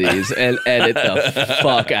edits of these and edit the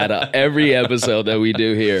fuck out of every episode that we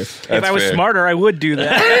do here. If I was fair. smarter, I would do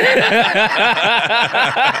that.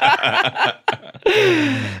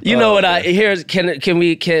 You know what? Am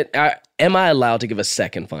I allowed to give a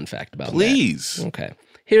second fun fact about Matt? Please. Okay.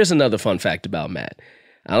 Here's another fun fact about Matt.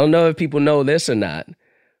 I don't know if people know this or not,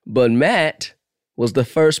 but Matt was the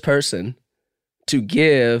first person to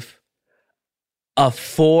give let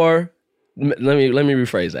me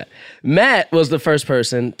rephrase that. Matt was the first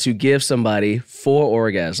person to give somebody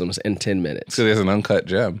 4 orgasms in 10 minutes. So there's an uncut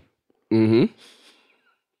gem. Mm-hmm.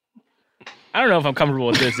 I don't know if I'm comfortable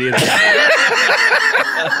with this either.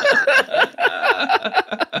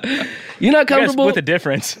 You're not You gotta comfortable? split the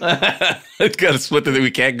difference. It's got to split that.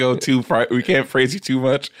 We can't go we can't praise you too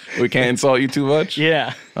much. We can't insult you too much.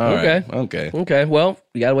 Yeah. All right. Okay. Okay. Okay, well,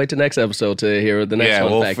 you gotta wait till next episode to hear what the next Yeah,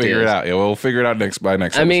 fun we'll fact figure is. it out. Yeah, we'll figure it out by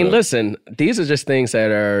next I mean, episode. listen, these are just things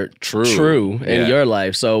that are true in Yeah. your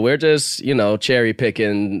life. So we're just, cherry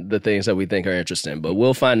picking the things that we think are interesting, but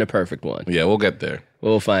we'll find the perfect one. Yeah, we'll get there.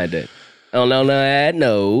 We'll find it. On that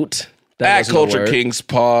note, that At wasn't a Culture word. Kings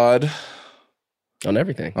Pod On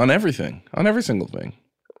everything. on everything, on every single thing.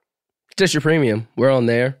 Just your premium. We're on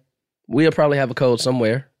there. We'll probably have a code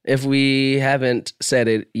somewhere. If we haven't said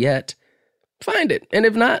it yet, find it. And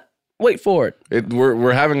if not, wait for it.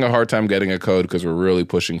 We're having a hard time getting a code because we're really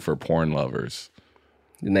pushing for porn lovers.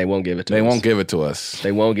 And they won't give it to us. They won't give it to us.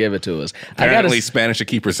 They won't give it to us. Apparently, Spanish to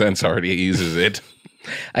Keep Percents already uses it.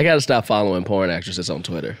 I gotta stop following porn actresses on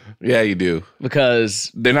Twitter Yeah, you do.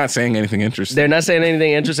 because They're not saying anything interesting. they're not saying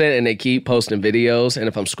anything interesting and they keep posting videos. And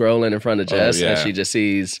if I'm scrolling in front of Jess and yeah. she just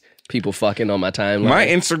sees people fucking on my timeline, My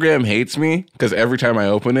Instagram hates me because every time I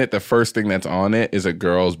open it, the first thing that's on it is a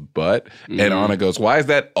girl's butt. And Anna goes, "Why is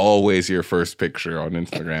that always your first picture on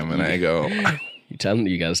Instagram?" And I go, you tell them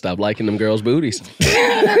you gotta stop liking them girls' booties.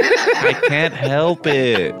 "I can't help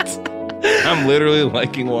it. I'm literally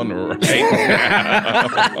liking one right now."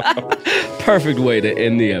 Perfect way to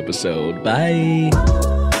end the episode. Bye.